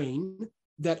part of the brain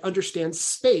that understands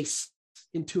space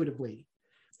intuitively.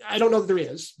 I don't know that there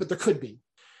is, but there could be.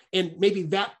 And maybe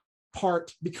that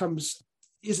part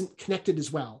isn't connected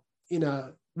as well in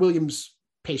a Williams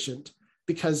patient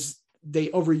because they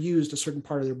overused a certain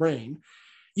part of their brain.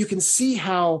 You can see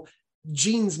how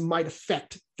genes might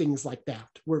affect things like that,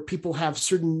 where people have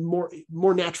certain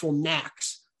more natural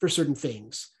knacks for certain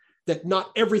things, that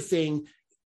not everything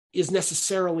is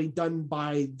necessarily done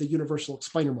by the universal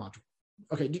explainer module.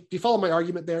 Okay, do you follow my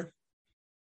argument there?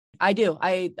 I do.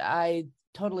 I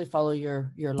totally follow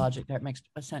your logic there. It makes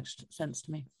sense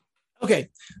to me. Okay,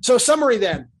 so summary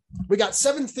then. We got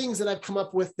 7 things that I've come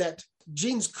up with that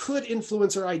genes could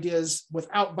influence our ideas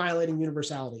without violating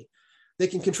universality. They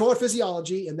can control our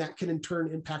physiology, and that can in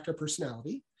turn impact our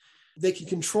personality. They can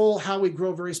control how we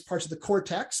grow various parts of the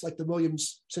cortex, like the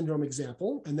Williams syndrome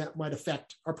example, and that might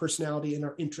affect our personality and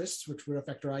our interests, which would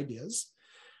affect our ideas.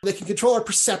 They can control our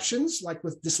perceptions, like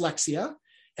with dyslexia,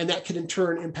 and that can in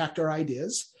turn impact our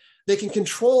ideas. They can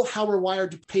control how we're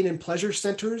wired to pain and pleasure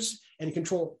centers and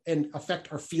control and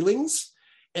affect our feelings,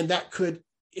 and that could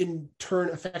in turn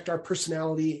affect our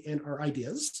personality and our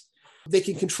ideas. They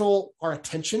can control our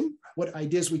attention, what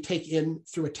ideas we take in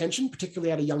through attention,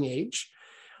 particularly at a young age.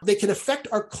 They can affect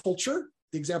our culture.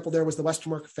 The example there was the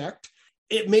Westermarck effect.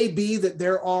 It may be that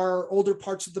there are older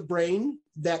parts of the brain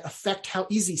that affect how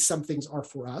easy some things are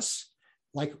for us,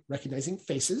 like recognizing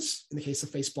faces in the case of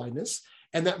face blindness.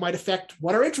 And that might affect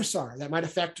what our interests are. That might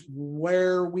affect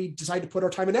where we decide to put our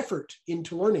time and effort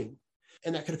into learning.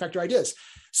 And that could affect our ideas.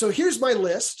 So here's my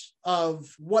list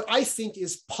of what I think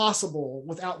is possible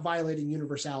without violating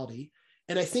universality.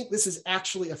 And I think this is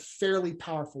actually a fairly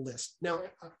powerful list. Now,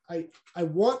 I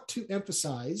want to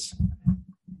emphasize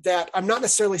that I'm not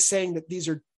necessarily saying that these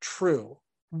are true.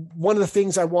 One of the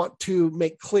things I want to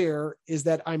make clear is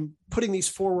that I'm putting these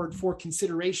forward for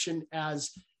consideration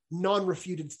as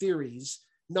non-refuted theories,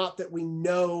 not that we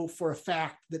know for a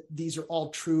fact that these are all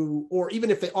true, or even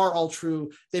if they are all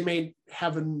true, they may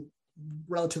have a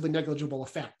relatively negligible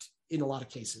effect in a lot of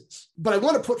cases. But I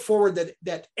want to put forward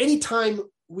that anytime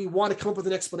we want to come up with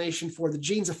an explanation for the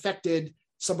genes affected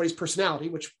somebody's personality,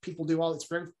 which people do it's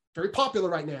very, very popular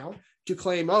right now to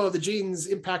claim, oh, the genes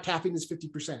impact happiness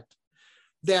 50%.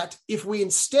 That if we,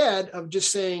 instead of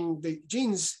just saying the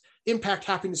genes impact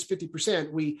happiness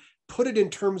 50%, we put it in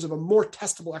terms of a more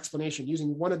testable explanation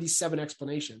using one of these 7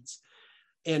 explanations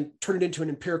and turn it into an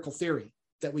empirical theory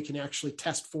that we can actually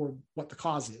test for what the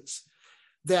cause is,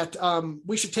 that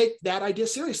we should take that idea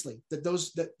seriously, that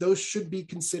those should be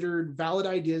considered valid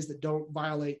ideas that don't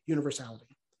violate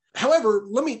universality. However,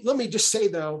 let me just say,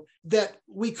 though, that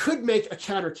we could make a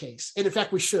counter case, and in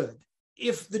fact, we should.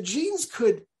 If the genes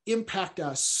could impact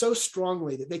us so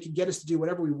strongly that they could get us to do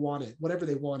whatever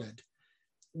they wanted,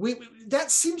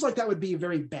 that seems like that would be a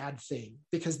very bad thing,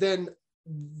 because then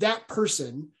that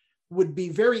person would be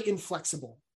very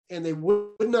inflexible and they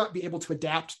would not be able to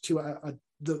adapt to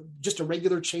just a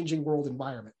regular changing world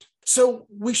environment. So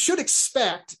we should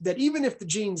expect that even if the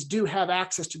genes do have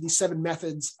access to these 7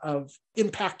 methods of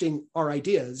impacting our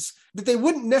ideas, that they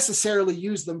wouldn't necessarily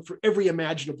use them for every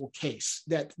imaginable case,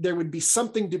 that there would be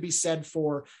something to be said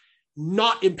for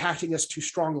not impacting us too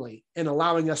strongly and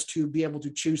allowing us to be able to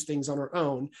choose things on our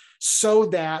own, so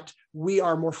that we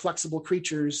are more flexible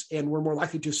creatures and we're more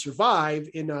likely to survive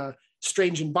in a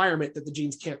strange environment that the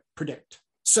genes can't predict.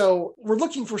 So we're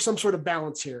looking for some sort of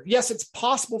balance here. Yes, it's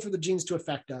possible for the genes to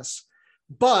affect us,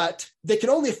 but they can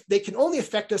only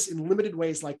affect us in limited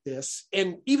ways like this.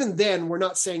 And even then, we're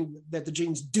not saying that the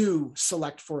genes do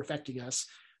select for affecting us.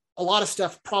 A lot of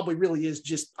stuff probably really is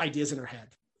just ideas in our head.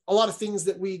 A lot of things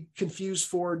that we confuse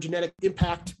for genetic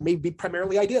impact may be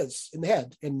primarily ideas in the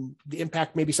head, and the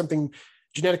impact may be something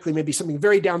genetically, maybe something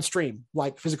very downstream,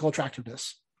 like physical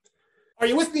attractiveness. Are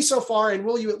you with me so far? And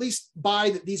will you at least buy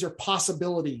that these are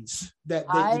possibilities that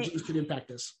the genes could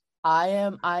impact us? I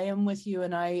am with you,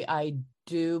 and I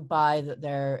do buy that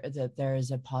there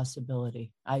is a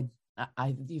possibility.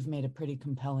 You've made a pretty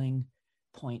compelling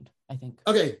point, I think.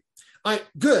 Okay,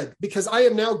 good, because I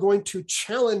am now going to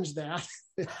challenge that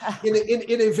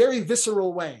in a very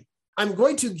visceral way. I'm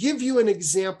going to give you an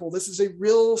example. This is a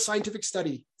real scientific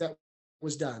study that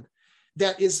was done.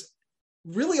 that is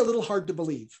really a little hard to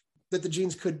believe that the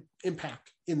genes could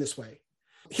impact in this way.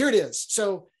 Here it is.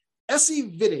 So Essie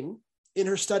Vitting, in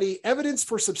her study, Evidence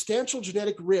for Substantial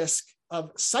Genetic Risk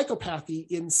of Psychopathy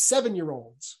in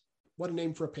 7-year-olds. What a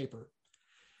name for a paper.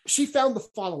 She found the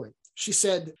following. She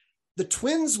said, the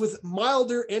twins with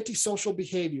milder antisocial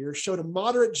behavior showed a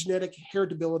moderate genetic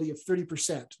heritability of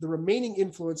 30%. The remaining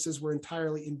influences were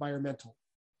entirely environmental.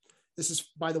 This is,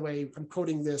 by the way, I'm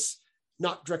quoting this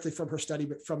not directly from her study,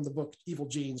 but from the book Evil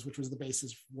Genes, which was the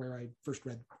basis where I first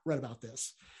read about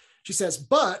this. She says,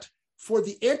 but for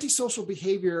the antisocial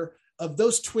behavior of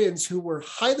those twins who were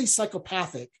highly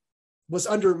psychopathic was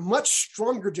under much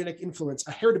stronger genetic influence,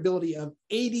 a heritability of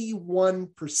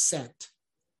 81%.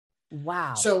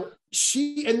 Wow. So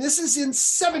and this is in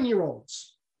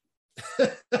 7-year-olds.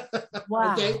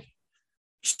 Wow. Okay.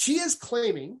 She is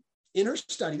claiming in her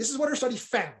study, this is what her study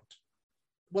found,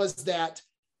 was that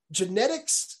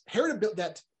genetics, heritability,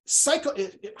 that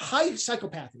high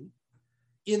psychopathy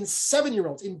in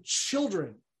 7-year-olds, in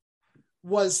children,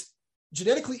 was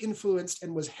genetically influenced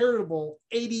and was heritable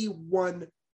 81%.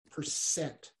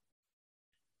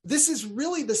 This is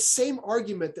really the same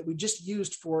argument that we just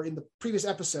used for in the previous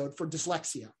episode for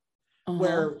dyslexia,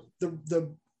 where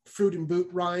the fruit and boot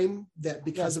rhyme, that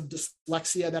because of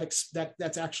dyslexia,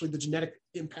 that's actually the genetic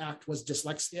impact was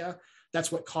dyslexia.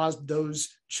 That's what caused those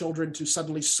children to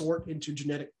suddenly sort into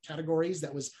genetic categories.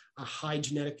 That was a high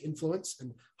genetic influence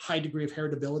and high degree of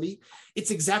heritability. It's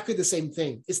exactly the same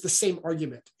thing. It's the same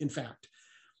argument, in fact.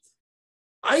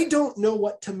 I don't know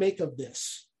what to make of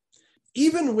this.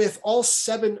 Even with all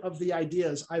 7 of the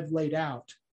ideas I've laid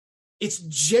out, it's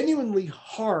genuinely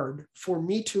hard for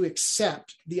me to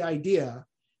accept the idea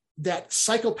that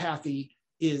psychopathy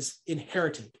is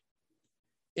inherited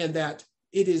and that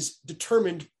it is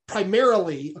determined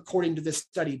primarily, according to this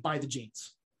study, by the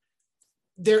genes.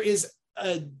 There is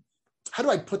how do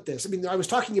I put this? I mean, I was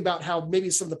talking about how maybe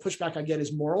some of the pushback I get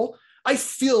is moral. I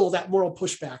feel that moral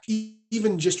pushback,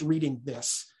 even just reading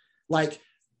this. Like,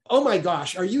 oh my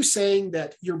gosh, are you saying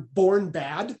that you're born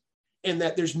bad and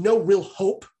that there's no real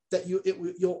hope that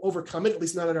you'll overcome it, at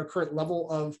least not at our current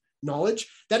level of knowledge?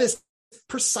 That is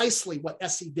precisely what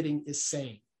Essie Vitting is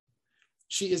saying.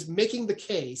 She is making the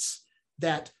case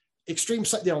that extreme,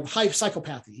 high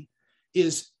psychopathy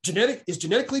is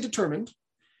genetically determined,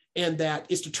 and that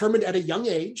it's determined at a young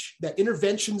age, that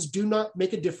interventions do not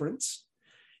make a difference,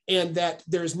 and that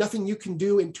there's nothing you can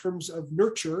do in terms of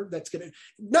nurture that's going to,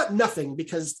 not nothing,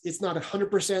 because it's not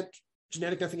 100%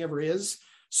 genetic, nothing ever is.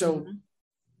 So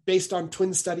based on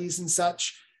twin studies and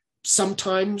such,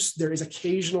 sometimes there is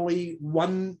occasionally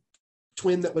one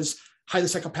twin that was highly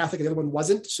psychopathic and the other one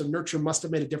wasn't. So nurture must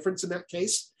have made a difference in that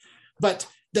case. But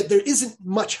that there isn't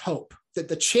much hope, that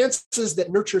the chances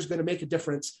that nurture is going to make a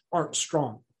difference aren't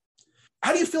strong.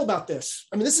 How do you feel about this?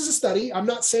 I mean, this is a study. I'm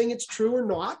not saying it's true or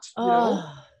not.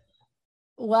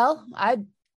 Well, I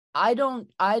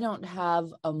don't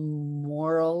have a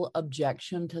moral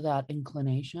objection to that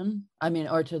inclination. I mean,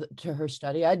 or to her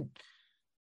study.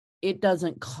 It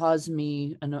doesn't cause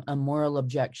me a moral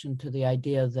objection to the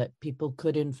idea that people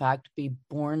could in fact be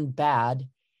born bad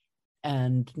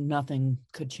and nothing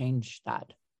could change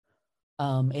that.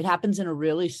 It happens in a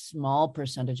really small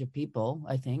percentage of people,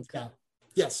 I think. Yeah.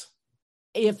 Yes.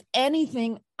 If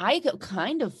anything, I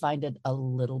kind of find it a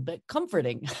little bit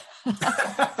comforting.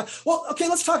 Well, okay,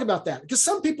 let's talk about that, because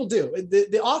some people do.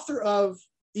 The author of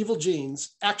Evil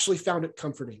Genes actually found it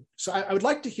comforting. So I would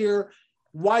like to hear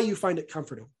why you find it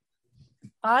comforting.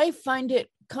 I find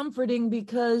it comforting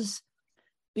because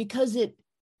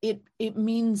it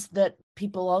means that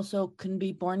people also can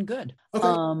be born good.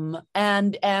 Okay.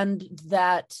 And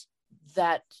that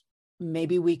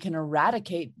maybe we can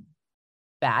eradicate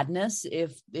badness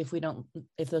if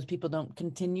those people don't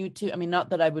continue to. I mean,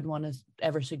 not that I would want to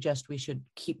ever suggest we should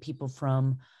keep people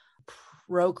from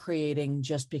procreating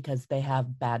just because they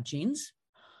have bad genes.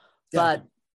 Yeah.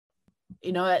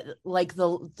 But like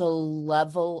the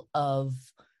level of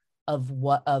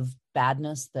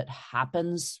badness that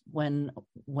happens when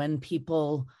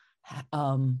people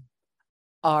are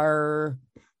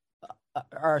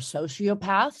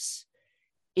sociopaths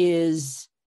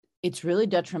it's really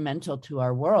detrimental to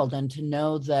our world. And to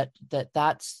know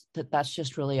that's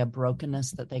just really a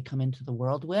brokenness that they come into the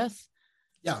world with.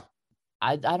 Yeah.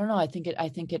 I don't know. I think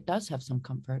it does have some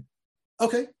comfort.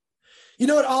 Okay. You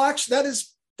know what?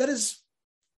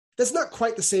 That's not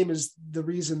quite the same as the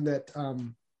reason that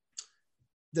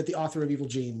the author of Evil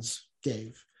Genes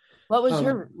gave. What was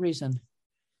her reason?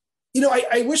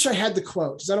 I wish I had the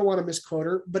quote, because I don't want to misquote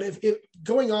her, but if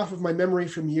going off of my memory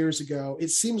from years ago, it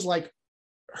seems like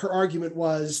her argument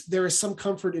was there is some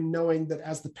comfort in knowing that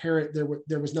as the parent,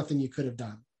 there was nothing you could have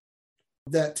done,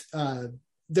 that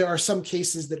there are some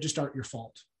cases that just aren't your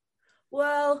fault.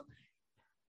 Well,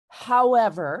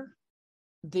 however,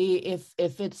 if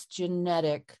it's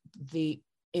genetic, the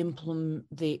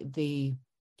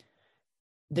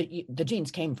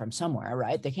genes came from somewhere,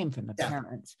 right? They came from the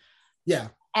parents. Yeah.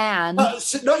 And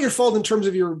so not your fault in terms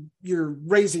of your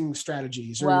raising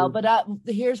strategies. But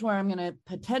here's where I'm going to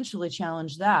potentially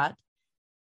challenge that.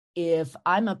 If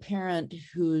I'm a parent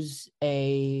who's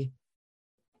a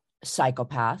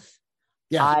psychopath,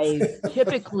 I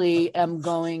typically am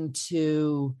going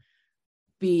to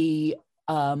be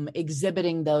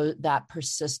exhibiting that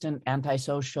persistent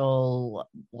antisocial,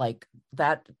 like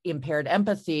that impaired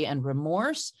empathy and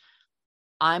remorse.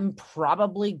 I'm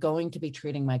probably going to be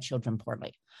treating my children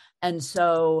poorly. And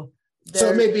so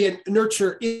it may be a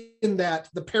nurture in that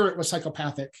the parent was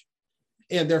psychopathic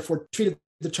and therefore treated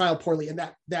the child poorly, and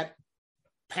that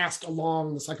passed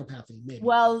along the psychopathy, maybe.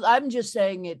 Well, I'm just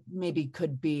saying it maybe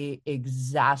could be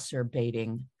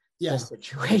exacerbating the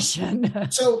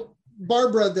situation. So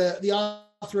Barbara, the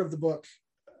author of the book,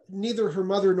 neither her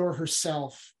mother nor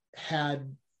herself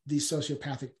had these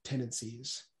sociopathic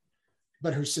tendencies,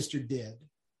 but her sister did.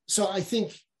 So I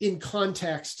think in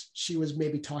context, she was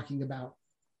maybe talking about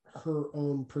her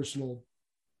own personal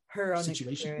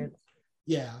situation. Experience.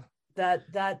 Yeah.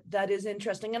 That is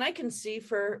interesting. And I can see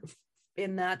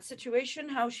in that situation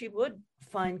how she would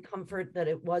find comfort that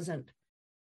it wasn't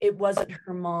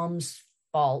her mom's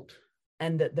fault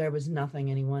and that there was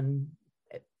nothing anyone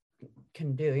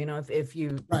can do. You know, if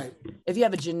you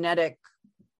have a genetic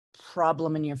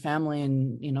problem in your family,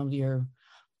 and you know,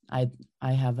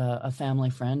 I have a family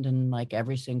friend, and like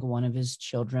every single one of his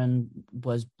children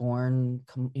was born,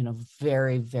 you know,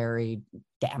 very, very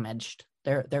damaged,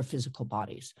 their physical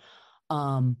bodies.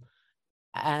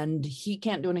 And he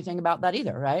can't do anything about that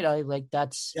either, right?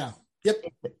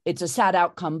 It's a sad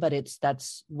outcome, but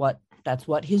that's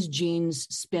what his genes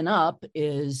spin up,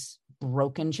 is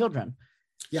broken children.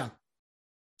 Yeah.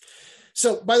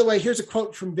 So, by the way, here's a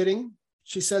quote from Bitting.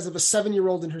 She says of a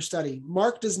 7-year-old in her study,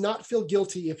 Mark does not feel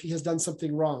guilty if he has done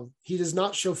something wrong. He does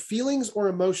not show feelings or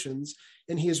emotions,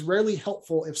 and he is rarely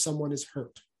helpful if someone is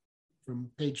hurt. From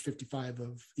page 55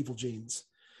 of Evil Genes.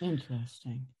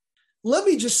 Interesting. Let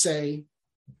me just say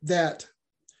that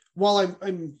while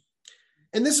I'm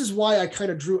and this is why I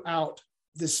kind of drew out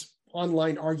this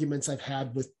online arguments I've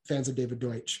had with fans of David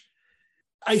Deutsch.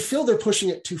 I feel they're pushing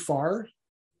it too far.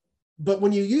 But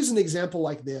when you use an example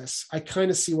like this, I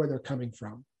kind of see where they're coming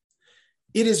from.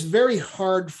 It is very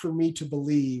hard for me to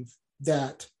believe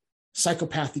that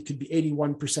psychopathy could be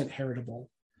 81% heritable.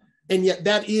 And yet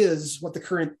that is what the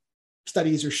current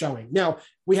studies are showing. Now,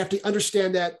 we have to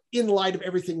understand that in light of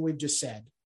everything we've just said.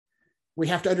 We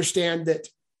have to understand that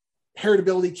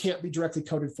heritability can't be directly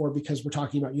coded for because we're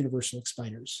talking about universal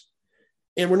explainers.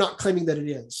 And we're not claiming that it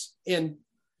is. And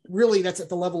really, that's at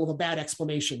the level of a bad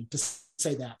explanation to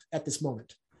say that at this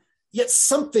moment. Yet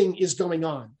something is going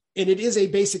on, and it is a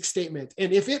basic statement.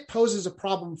 And if it poses a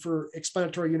problem for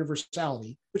explanatory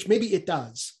universality, which maybe it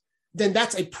does, then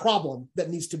that's a problem that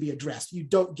needs to be addressed. You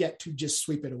don't get to just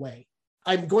sweep it away.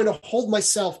 I'm going to hold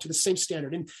myself to the same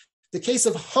standard. In the case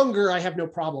of hunger, I have no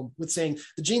problem with saying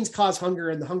the genes cause hunger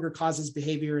and the hunger causes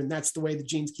behavior, and that's the way the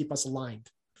genes keep us aligned.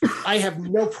 I have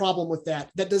no problem with that.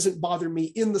 That doesn't bother me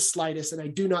in the slightest, and I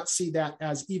do not see that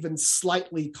as even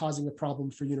slightly causing a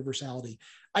problem for universality.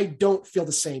 I don't feel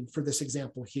the same for this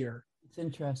example here. It's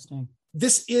interesting.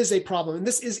 This is a problem, and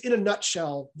this is, in a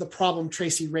nutshell, the problem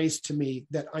Tracy raised to me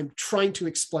that I'm trying to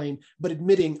explain, but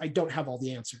admitting I don't have all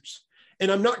the answers.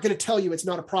 And I'm not going to tell you it's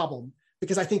not a problem,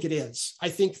 because I think it is. I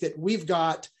think that we've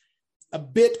got a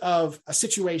bit of a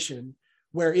situation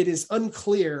where it is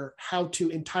unclear how to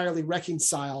entirely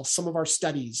reconcile some of our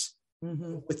studies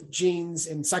with genes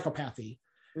and psychopathy,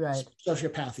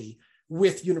 sociopathy,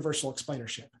 with universal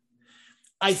explainership.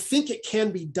 I think it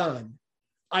can be done.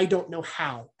 I don't know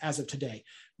how as of today,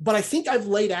 but I think I've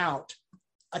laid out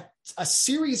a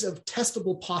series of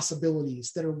testable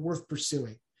possibilities that are worth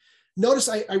pursuing. Notice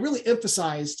I really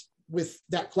emphasized with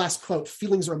that last quote,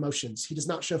 feelings or emotions. He does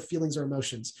not show feelings or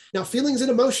emotions. Now, feelings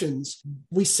and emotions,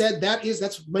 we said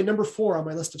that's my number 4 on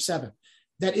my list of 7.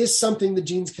 That is something the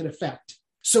genes can affect.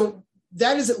 So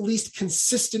that is at least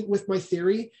consistent with my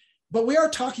theory, but we are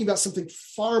talking about something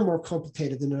far more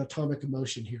complicated than an atomic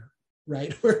emotion here,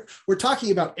 right? We're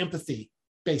talking about empathy,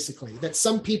 basically, that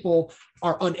some people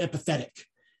are unempathetic.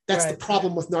 That's the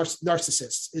problem with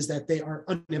narcissists, is that they are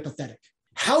unempathetic.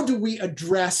 How do we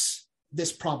address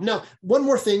this problem? Now, one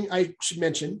more thing I should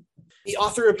mention. The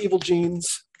author of Evil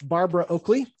Genes Barbara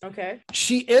Oakley. Okay.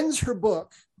 She ends her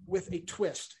book with a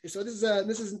twist. So this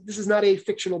is not a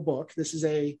fictional book. This is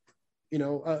a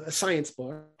science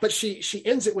book, but she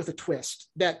ends it with a twist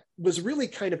that was really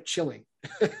kind of chilling.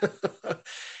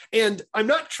 And I'm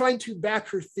not trying to back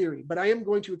her theory, but I am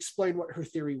going to explain what her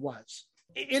theory was.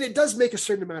 And it does make a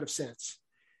certain amount of sense.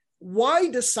 Why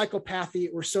does psychopathy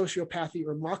or sociopathy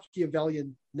or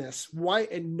Machiavellianness,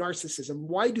 and narcissism,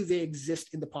 why do they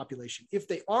exist in the population? If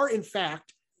they are in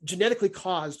fact genetically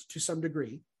caused to some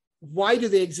degree, why do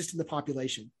they exist in the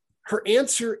population? Her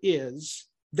answer is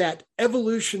that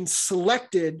evolution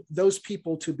selected those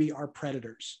people to be our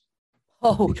predators.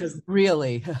 Oh,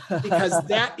 really? Because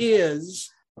that is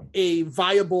a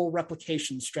viable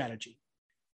replication strategy.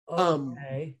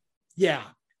 Okay. Yeah.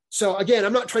 So again,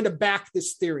 I'm not trying to back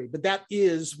this theory, but that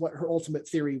is what her ultimate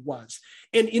theory was.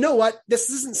 And you know what? This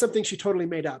isn't something she totally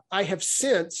made up. I have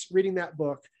since, reading that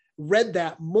book, read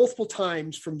that multiple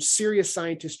times from serious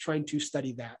scientists trying to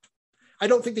study that. I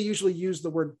don't think they usually use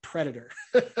the word predator,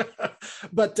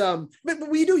 but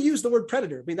we do use the word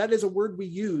predator. I mean, that is a word we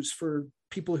use for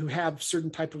people who have certain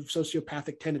type of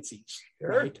sociopathic tendencies, sure.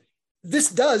 Right?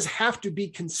 This does have to be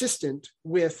consistent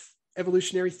with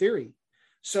evolutionary theory.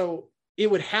 So it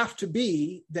would have to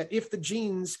be that if the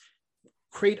genes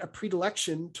create a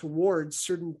predilection towards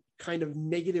certain kind of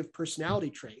negative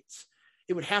personality traits,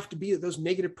 it would have to be that those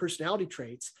negative personality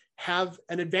traits have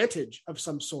an advantage of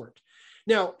some sort.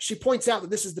 Now, she points out that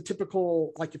this is the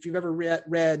typical, like if you've ever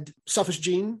read Selfish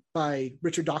Gene by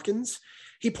Richard Dawkins,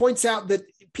 he points out that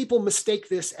people mistake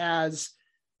this as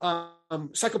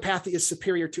psychopathy is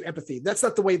superior to empathy. That's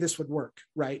not the way this would work,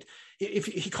 right? If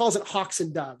he calls it hawks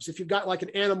and doves. If you've got like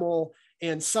an animal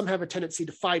and some have a tendency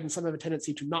to fight and some have a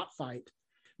tendency to not fight,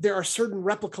 there are certain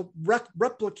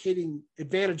replicating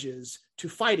advantages to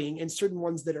fighting and certain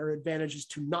ones that are advantages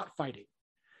to not fighting.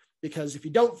 Because if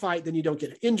you don't fight, then you don't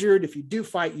get injured. If you do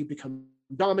fight, you become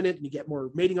dominant and you get more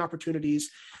mating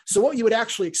opportunities. So what you would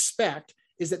actually expect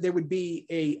is that there would be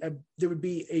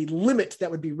a limit that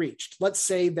would be reached. Let's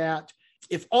say that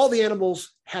if all the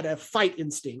animals had a fight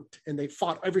instinct and they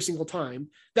fought every single time,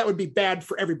 that would be bad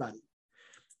for everybody.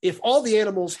 If all the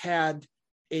animals had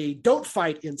a don't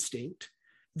fight instinct,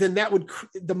 then that would,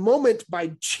 the moment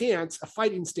by chance a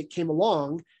fight instinct came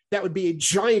along, that would be a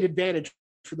giant advantage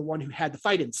for the one who had the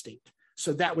fight instinct.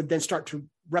 So that would then start to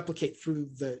replicate through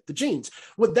the genes.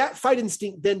 Would that fight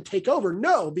instinct then take over?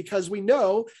 No, because we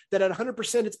know that at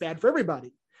 100%, it's bad for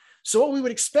everybody. So what we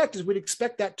would expect is we'd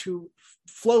expect that to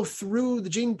flow through the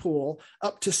gene pool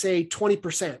up to say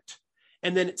 20%.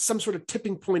 And then some sort of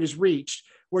tipping point is reached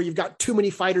where you've got too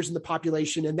many fighters in the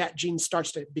population and that gene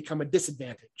starts to become a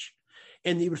disadvantage.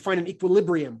 And you would find an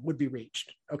equilibrium would be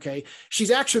reached, okay?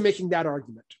 She's actually making that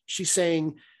argument. She's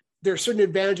saying, there are certain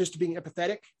advantages to being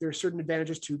empathetic. There are certain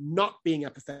advantages to not being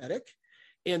empathetic.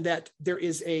 And that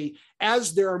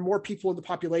as there are more people in the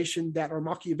population that are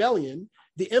Machiavellian,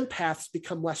 the empaths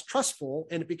become less trustful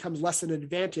and it becomes less an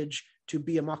advantage to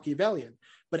be a Machiavellian.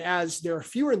 But as there are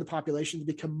fewer in the population,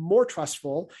 they become more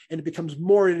trustful and it becomes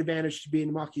more an advantage to being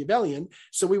a Machiavellian.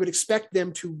 So we would expect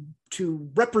them to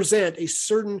represent a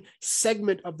certain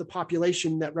segment of the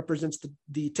population that represents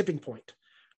the tipping point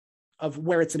of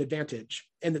where it's an advantage,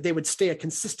 and that they would stay a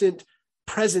consistent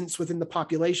presence within the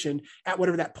population at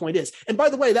whatever that point is. And by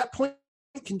the way, that point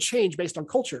can change based on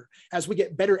culture. As we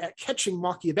get better at catching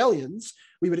Machiavellians,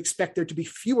 we would expect there to be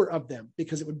fewer of them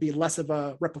because it would be less of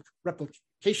a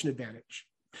replication advantage.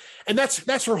 And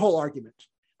that's her whole argument.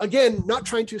 Again, not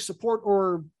trying to support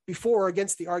or be for or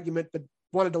against the argument, but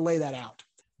wanted to lay that out.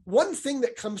 One thing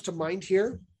that comes to mind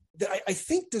here that I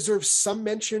think deserves some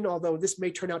mention, although this may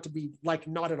turn out to be like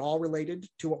not at all related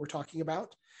to what we're talking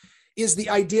about, is the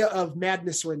idea of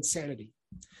madness or insanity.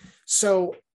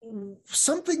 So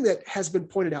something that has been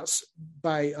pointed out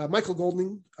by Michael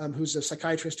Golding, who's a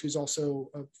psychiatrist who's also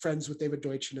friends with David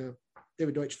Deutsch and a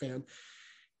David Deutsch fan,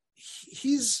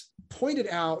 he's pointed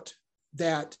out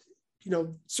that,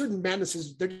 certain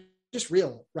madnesses, they're just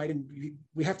real, right? And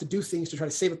we have to do things to try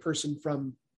to save a person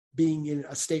from being in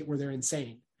a state where they're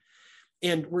insane.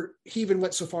 And he even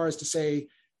went so far as to say,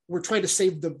 we're trying to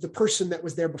save the person that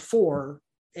was there before,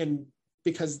 and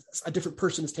because a different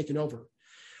person has taken over.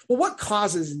 Well, what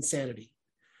causes insanity?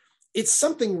 It's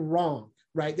something wrong,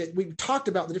 right? That we've talked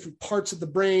about the different parts of the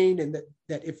brain, and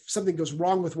that if something goes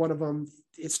wrong with one of them,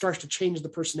 it starts to change the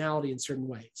personality in certain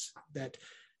ways that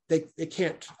they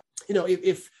can't,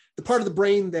 if the part of the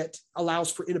brain that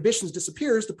allows for inhibitions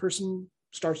disappears, the person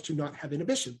starts to not have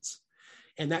inhibitions.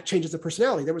 And that changes the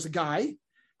personality. There was a guy,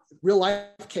 real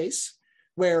life case,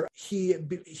 where he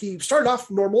started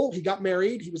off normal. He got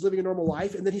married. He was living a normal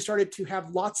life. And then he started to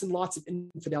have lots and lots of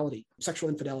infidelity, sexual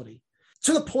infidelity,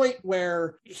 to the point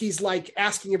where he's like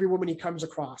asking every woman he comes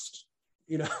across,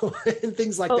 and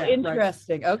things like that.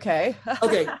 Interesting. Right? Okay.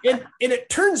 Okay. And it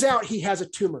turns out he has a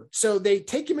tumor. So they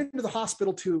take him into the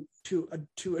hospital to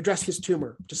address his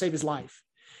tumor, to save his life.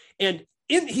 And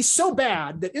he's so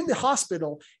bad that in the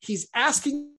hospital, he's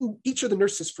asking each of the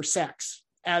nurses for sex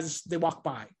as they walk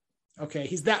by. Okay.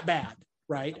 He's that bad,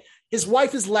 right? His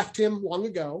wife has left him long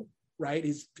ago, right?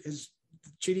 He's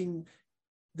cheating,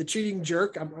 the cheating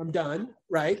jerk. I'm done,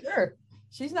 right? Sure.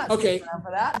 She's not okay around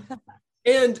for that.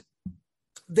 And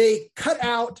they cut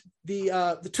out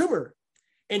the tumor,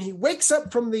 and he wakes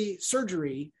up from the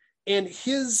surgery and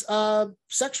his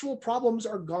sexual problems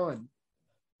are gone.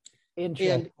 And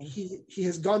he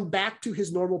has gone back to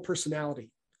his normal personality.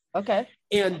 Okay.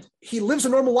 And he lives a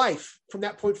normal life from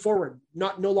that point forward,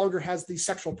 no longer has these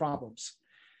sexual problems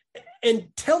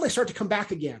until they start to come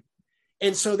back again.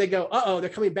 And so they go, they're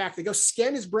coming back. They go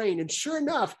scan his brain. And sure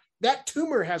enough, that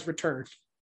tumor has returned.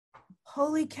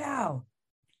 Holy cow.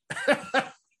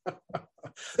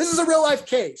 This is a real life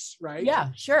case, right? Yeah,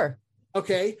 sure.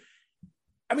 Okay.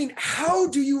 I mean, how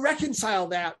do you reconcile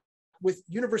that with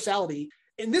universality?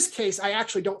 In this case, I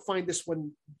actually don't find this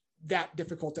one that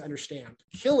difficult to understand.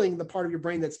 Killing the part of your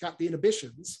brain that's got the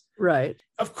inhibitions. Right.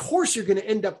 Of course, you're going to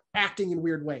end up acting in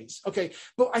weird ways. Okay.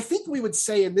 But I think we would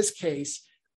say in this case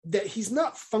that he's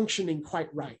not functioning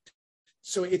quite right.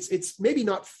 So it's maybe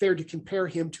not fair to compare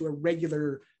him to a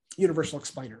regular universal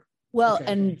explainer. Well,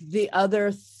 okay. And the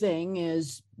other thing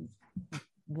is,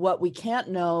 what we can't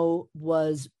know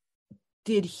was,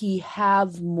 did he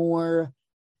have more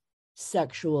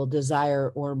sexual desire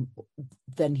or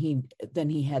than he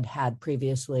had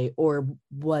previously, or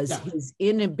was his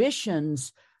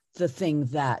inhibitions the thing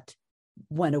that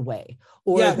went away?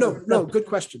 Or good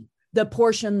question. The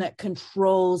portion that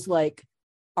controls like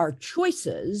our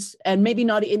choices, and maybe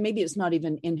it's not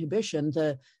even inhibition,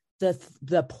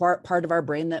 the part of our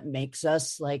brain that makes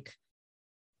us like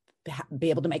be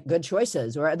able to make good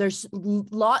choices, or there's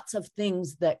lots of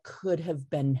things that could have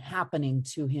been happening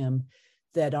to him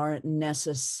that aren't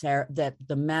necessary, that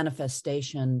the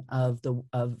manifestation of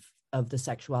the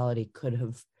sexuality could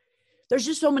have, there's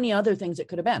just so many other things it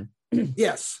could have been.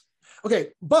 Yes. Okay.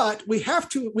 But we have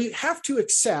to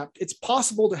accept it's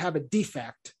possible to have a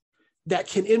defect that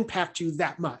can impact you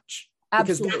that much.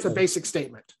 Absolutely. Because that's a basic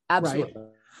statement. Absolutely.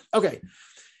 Right? Okay.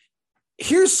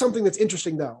 Here's something that's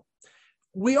interesting though.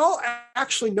 We all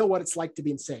actually know what it's like to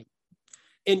be insane.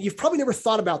 And you've probably never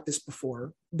thought about this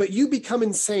before, but you become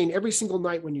insane every single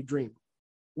night when you dream.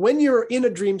 When you're in a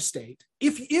dream state,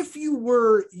 if you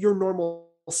were your normal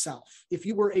self, if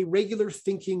you were a regular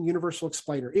thinking universal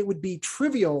explainer, it would be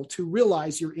trivial to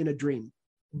realize you're in a dream.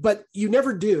 But you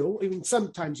never do. I mean,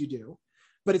 sometimes you do,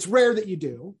 but it's rare that you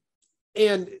do.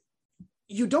 And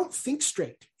you don't think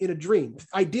straight in a dream.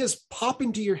 Ideas pop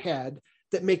into your head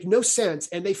that make no sense,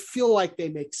 and they feel like they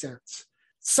make sense.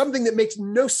 Something that makes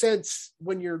no sense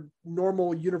when your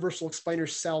normal universal explainer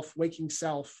self, waking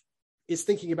self, is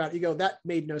thinking about it, you go, that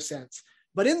made no sense.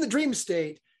 But in the dream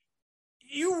state,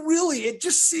 it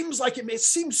just seems like it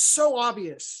seems so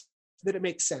obvious that it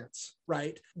makes sense,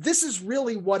 right? This is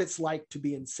really what it's like to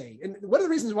be insane. And one of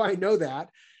the reasons why I know that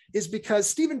is because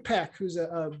Stephen Peck, who's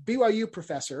a BYU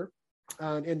professor,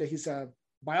 and he's a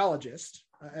biologist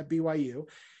at BYU,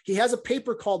 he has a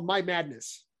paper called My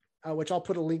Madness, which I'll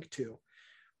put a link to,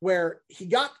 where he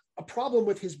got a problem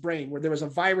with his brain, where there was a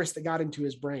virus that got into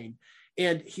his brain.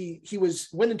 And he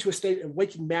went into a state of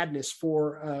waking madness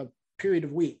for a period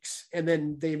of weeks. And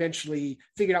then they eventually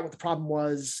figured out what the problem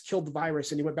was, killed the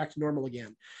virus, and he went back to normal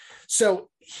again. So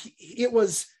it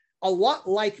was a lot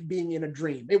like being in a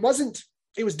dream. It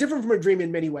was different from a dream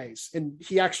in many ways. And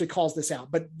he actually calls this out.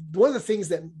 But one of the things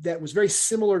that was very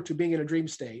similar to being in a dream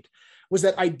state was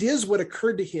that ideas would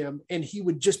occur to him and he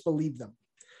would just believe them.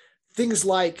 Things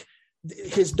like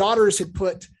his daughters had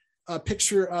put a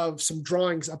picture of some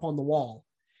drawings up on the wall,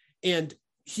 and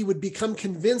he would become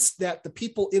convinced that the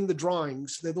people in the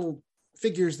drawings, the little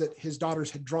figures that his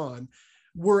daughters had drawn,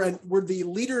 were the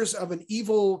leaders of an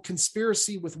evil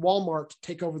conspiracy with Walmart to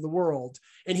take over the world.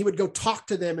 And he would go talk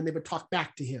to them and they would talk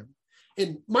back to him.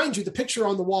 And mind you, the picture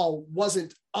on the wall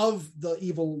wasn't of the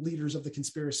evil leaders of the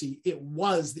conspiracy. It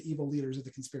was the evil leaders of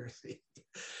the conspiracy.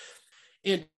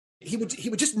 And he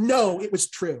would just know it was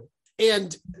true.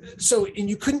 And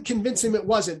you couldn't convince him it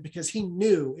wasn't, because he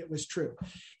knew it was true.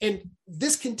 And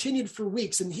this continued for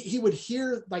weeks. And he would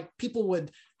hear, like, people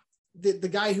would, the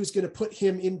guy who's going to put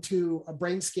him into a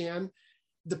brain scan,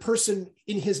 the person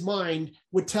in his mind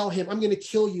would tell him, I'm going to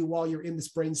kill you while you're in this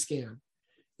brain scan.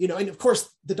 And of course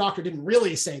the doctor didn't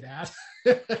really say that,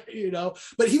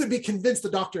 but he would be convinced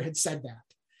the doctor had said that.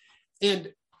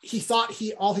 And he thought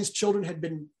all his children had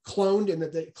been cloned and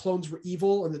that the clones were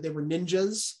evil and that they were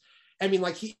ninjas. I mean,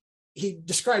 like he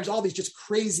describes all these just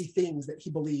crazy things that he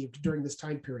believed during this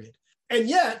time period. And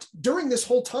yet during this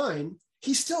whole time,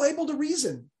 he's still able to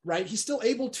reason, right? He's still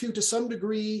able to some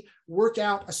degree, work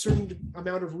out a certain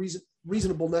amount of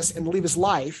reasonableness and live his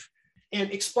life and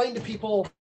explain to people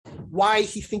why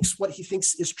he thinks what he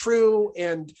thinks is true.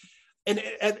 And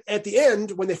at the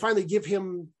end, when they finally give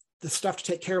him the stuff to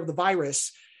take care of the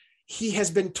virus, he has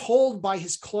been told by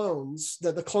his clones,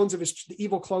 that the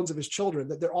evil clones of his children,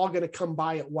 that they're all going to come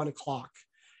by at 1:00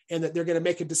 and that they're going to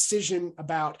make a decision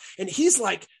about, and he's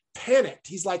like panicked.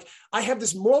 He's like, I have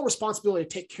this moral responsibility to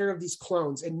take care of these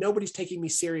clones and nobody's taking me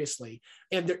seriously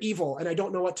and they're evil and I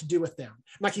don't know what to do with them.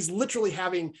 Like he's literally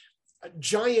having a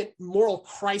giant moral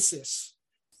crisis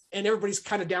and everybody's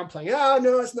kind of downplaying. Oh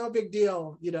no, it's no big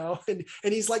deal, and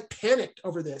he's like panicked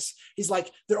over this. He's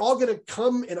like, they're all going to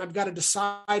come and I've got to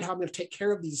decide how I'm going to take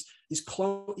care of these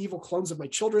evil clones of my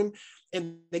children.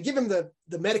 And they give him the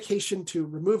medication to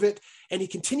remove it. And he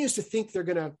continues to think they're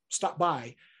going to stop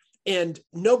by. And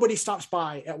nobody stops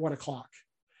by at 1:00.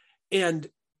 And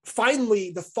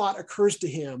finally, the thought occurs to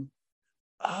him,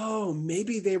 oh,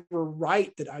 maybe they were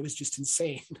right that I was just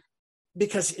insane,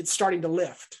 because it's starting to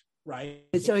lift, right?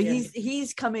 So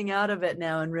he's coming out of it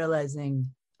now and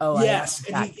realizing, oh, yes,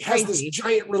 and he has this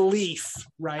giant relief,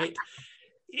 right?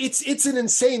 It's an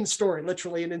insane story,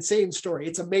 literally an insane story.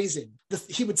 It's amazing.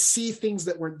 He would see things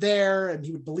that weren't there and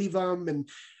he would believe them. And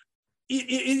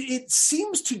it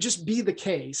seems to just be the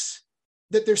case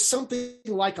that there's something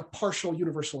like a partial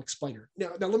universal explainer.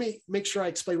 Now let me make sure I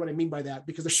explain what I mean by that,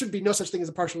 because there should be no such thing as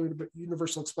a partial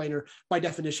universal explainer by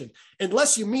definition,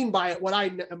 unless you mean by it what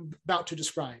I am about to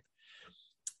describe.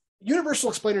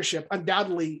 Universal explainership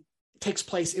undoubtedly takes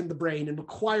place in the brain and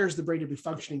requires the brain to be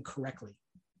functioning correctly.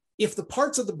 If the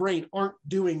parts of the brain aren't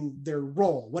doing their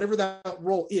role, whatever that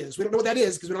role is, we don't know what that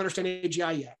is because we don't understand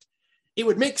AGI yet, it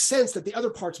would make sense that the other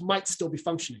parts might still be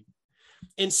functioning.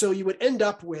 And so you would end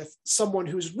up with someone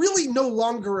who's really no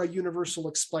longer a universal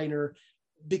explainer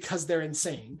because they're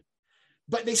insane,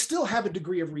 but they still have a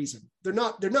degree of reason. They're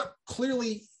not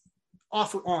clearly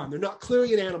off or on. They're not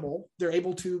clearly an animal. They're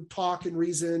able to talk and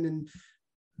reason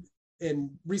and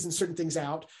reason certain things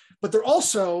out, but they're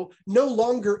also no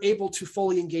longer able to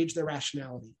fully engage their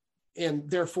rationality and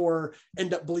therefore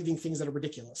end up believing things that are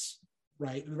ridiculous,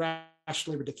 right?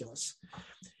 Rationally ridiculous.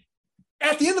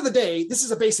 At the end of the day, this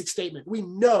is a basic statement. We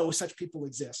know such people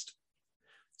exist.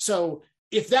 So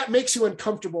if that makes you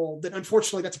uncomfortable, then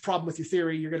unfortunately that's a problem with your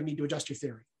theory. You're going to need to adjust your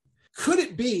theory. Could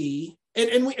it be,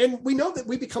 and we know that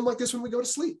we become like this when we go to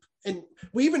sleep. And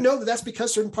we even know that that's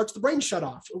because certain parts of the brain shut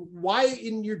off. Why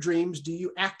in your dreams do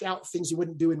you act out things you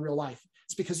wouldn't do in real life?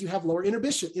 It's because you have lower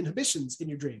inhibitions in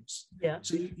your dreams. Yeah.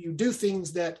 So you do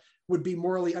things that would be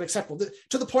morally unacceptable,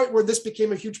 to the point where this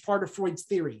became a huge part of Freud's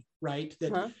theory, right?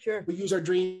 That sure. We use our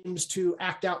dreams to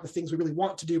act out the things we really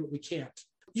want to do, but we can't.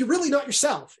 You're really not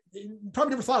yourself. You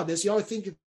probably never thought of this. You always think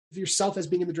of yourself as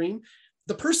being in the dream.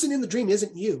 The person in the dream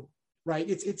isn't you, right?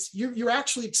 You're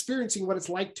actually experiencing what it's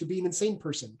like to be an insane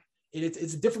person.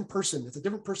 It's a different person. It's a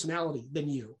different personality than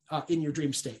you in your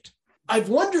dream state. I've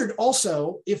wondered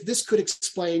also if this could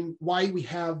explain why we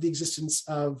have the existence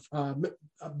of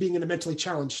being in a mentally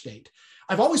challenged state.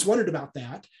 I've always wondered about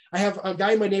that. I have a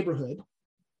guy in my neighborhood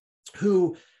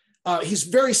who he's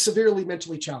very severely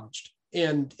mentally challenged,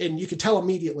 and you can tell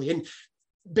immediately. And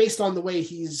based on the way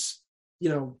he's,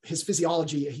 his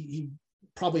physiology, he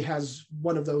probably has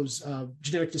one of those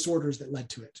genetic disorders that led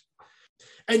to it.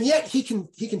 And yet he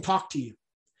can talk to you.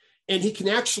 And he can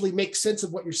actually make sense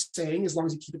of what you're saying as long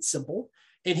as you keep it simple.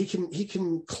 And he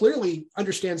can clearly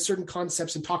understand certain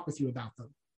concepts and talk with you about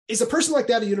them. Is a person like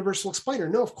that a universal explainer?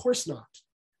 No, of course not.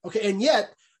 Okay, and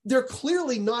yet they're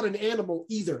clearly not an animal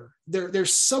either. They're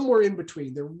somewhere in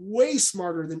between. They're way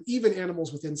smarter than even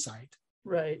animals with insight.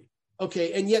 Right.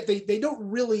 Okay, and yet they're not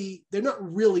really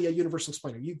a universal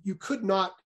explainer. You could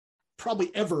not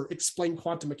probably ever explain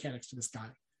quantum mechanics to this guy,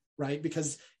 right?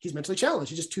 Because he's mentally challenged.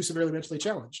 He's just too severely mentally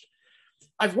challenged.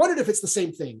 I've wondered if it's the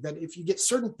same thing, that if you get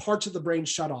certain parts of the brain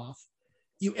shut off,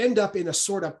 you end up in a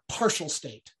sort of partial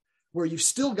state where you've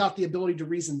still got the ability to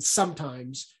reason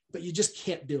sometimes, but you just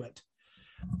can't do it.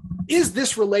 Is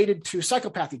this related to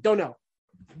psychopathy? Don't know,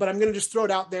 but I'm going to just throw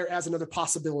it out there as another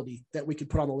possibility that we could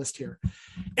put on the list here.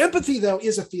 Empathy, though,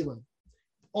 is a feeling,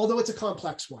 although it's a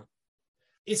complex one.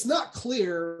 It's not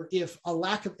clear if a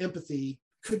lack of empathy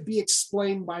could be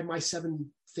explained by my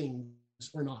 7 things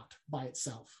or not by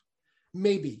itself.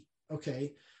 Maybe.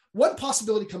 Okay. One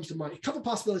possibility comes to mind. A couple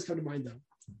possibilities come to mind though.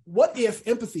 What if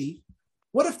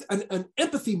an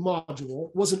empathy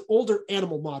module was an older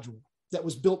animal module that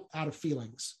was built out of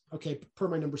feelings? Okay. Per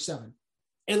my number 7.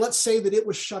 And let's say that it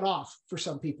was shut off for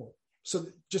some people. So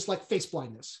just like face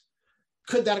blindness.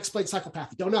 Could that explain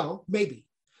psychopathy? Don't know. Maybe.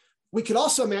 We could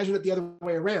also imagine it the other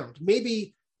way around.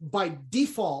 Maybe by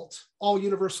default, all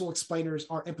universal explainers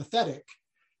are empathetic,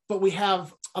 but we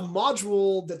have a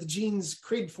module that the genes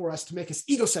created for us to make us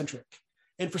egocentric.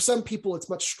 And for some people, it's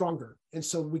much stronger. And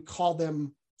so we call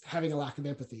them having a lack of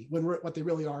empathy, when what they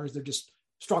really are is they're just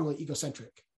strongly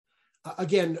egocentric.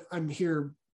 Again, I'm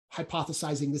here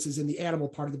hypothesizing this is in the animal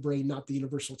part of the brain, not the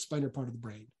universal explainer part of the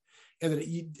brain. And that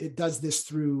it does this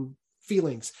through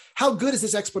feelings. How good is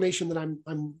this explanation that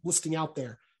I'm listing out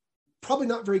there? Probably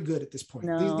not very good at this point.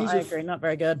 No, I agree. Not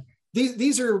very good.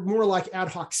 These are more like ad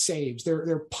hoc saves.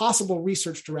 They're possible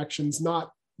research directions,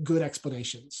 not good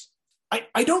explanations.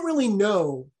 I don't really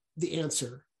know the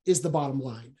answer is the bottom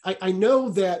line. I know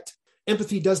that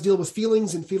empathy does deal with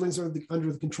feelings, and feelings are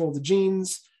under the control of the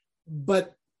genes,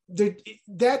 but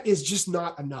that is just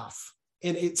not enough.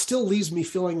 And it still leaves me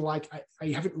feeling like I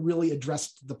haven't really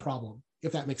addressed the problem,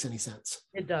 if that makes any sense.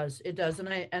 It does.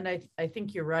 And I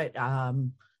think you're right.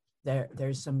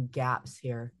 There's some gaps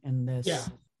here in this. Yeah.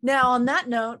 Now, on that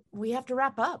note, we have to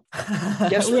wrap up.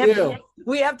 Yes, we do.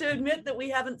 We have to admit that we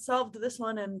haven't solved this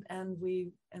one, and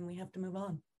we have to move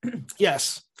on.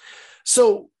 Yes.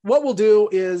 So what we'll do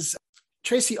is,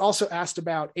 Tracy also asked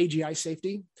about AGI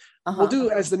safety. We'll do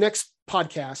as the next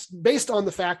podcast, based on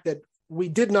the fact that we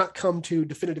did not come to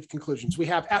definitive conclusions. We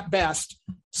have, at best,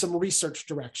 some research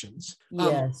directions.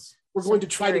 Yes. We're going to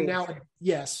try to now,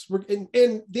 yes.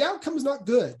 And the outcome is not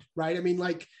good, right? I mean,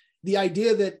 like the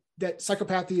idea that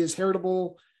psychopathy is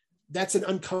heritable, that's an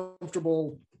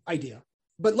uncomfortable idea.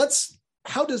 But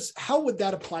how would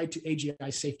that apply to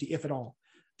AGI safety, if at all?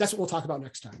 That's what we'll talk about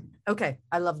next time. Okay.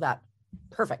 I love that.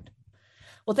 Perfect.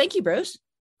 Well, thank you, Bruce.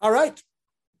 All right.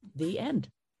 The end.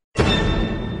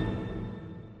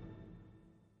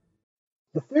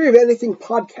 The Theory of Anything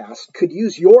podcast could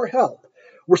use your help.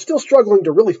 We're still struggling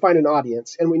to really find an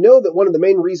audience, and we know that one of the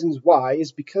main reasons why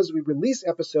is because we release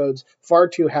episodes far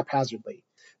too haphazardly.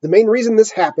 The main reason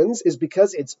this happens is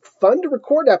because it's fun to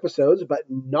record episodes, but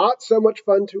not so much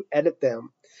fun to edit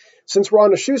them. Since we're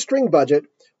on a shoestring budget,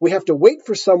 we have to wait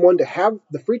for someone to have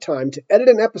the free time to edit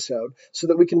an episode so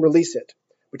that we can release it.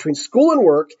 Between school and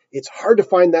work, it's hard to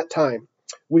find that time.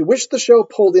 We wish the show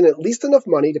pulled in at least enough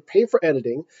money to pay for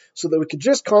editing so that we could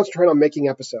just concentrate on making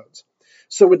episodes.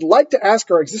 So we'd like to ask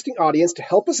our existing audience to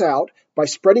help us out by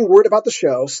spreading word about the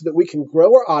show so that we can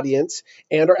grow our audience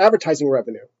and our advertising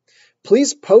revenue.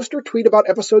 Please post or tweet about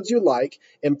episodes you like,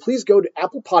 and please go to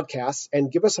Apple Podcasts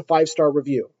and give us a 5-star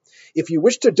review. If you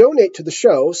wish to donate to the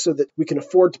show so that we can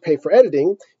afford to pay for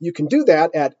editing, you can do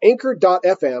that at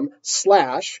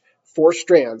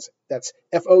anchor.fm/4strands. That's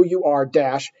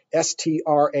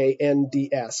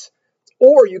FOUR-STRANDS.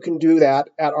 Or you can do that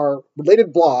at our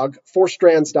related blog,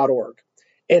 4strands.org.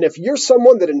 And if you're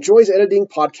someone that enjoys editing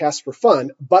podcasts for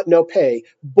fun, but no pay,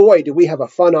 boy, do we have a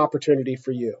fun opportunity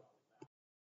for you.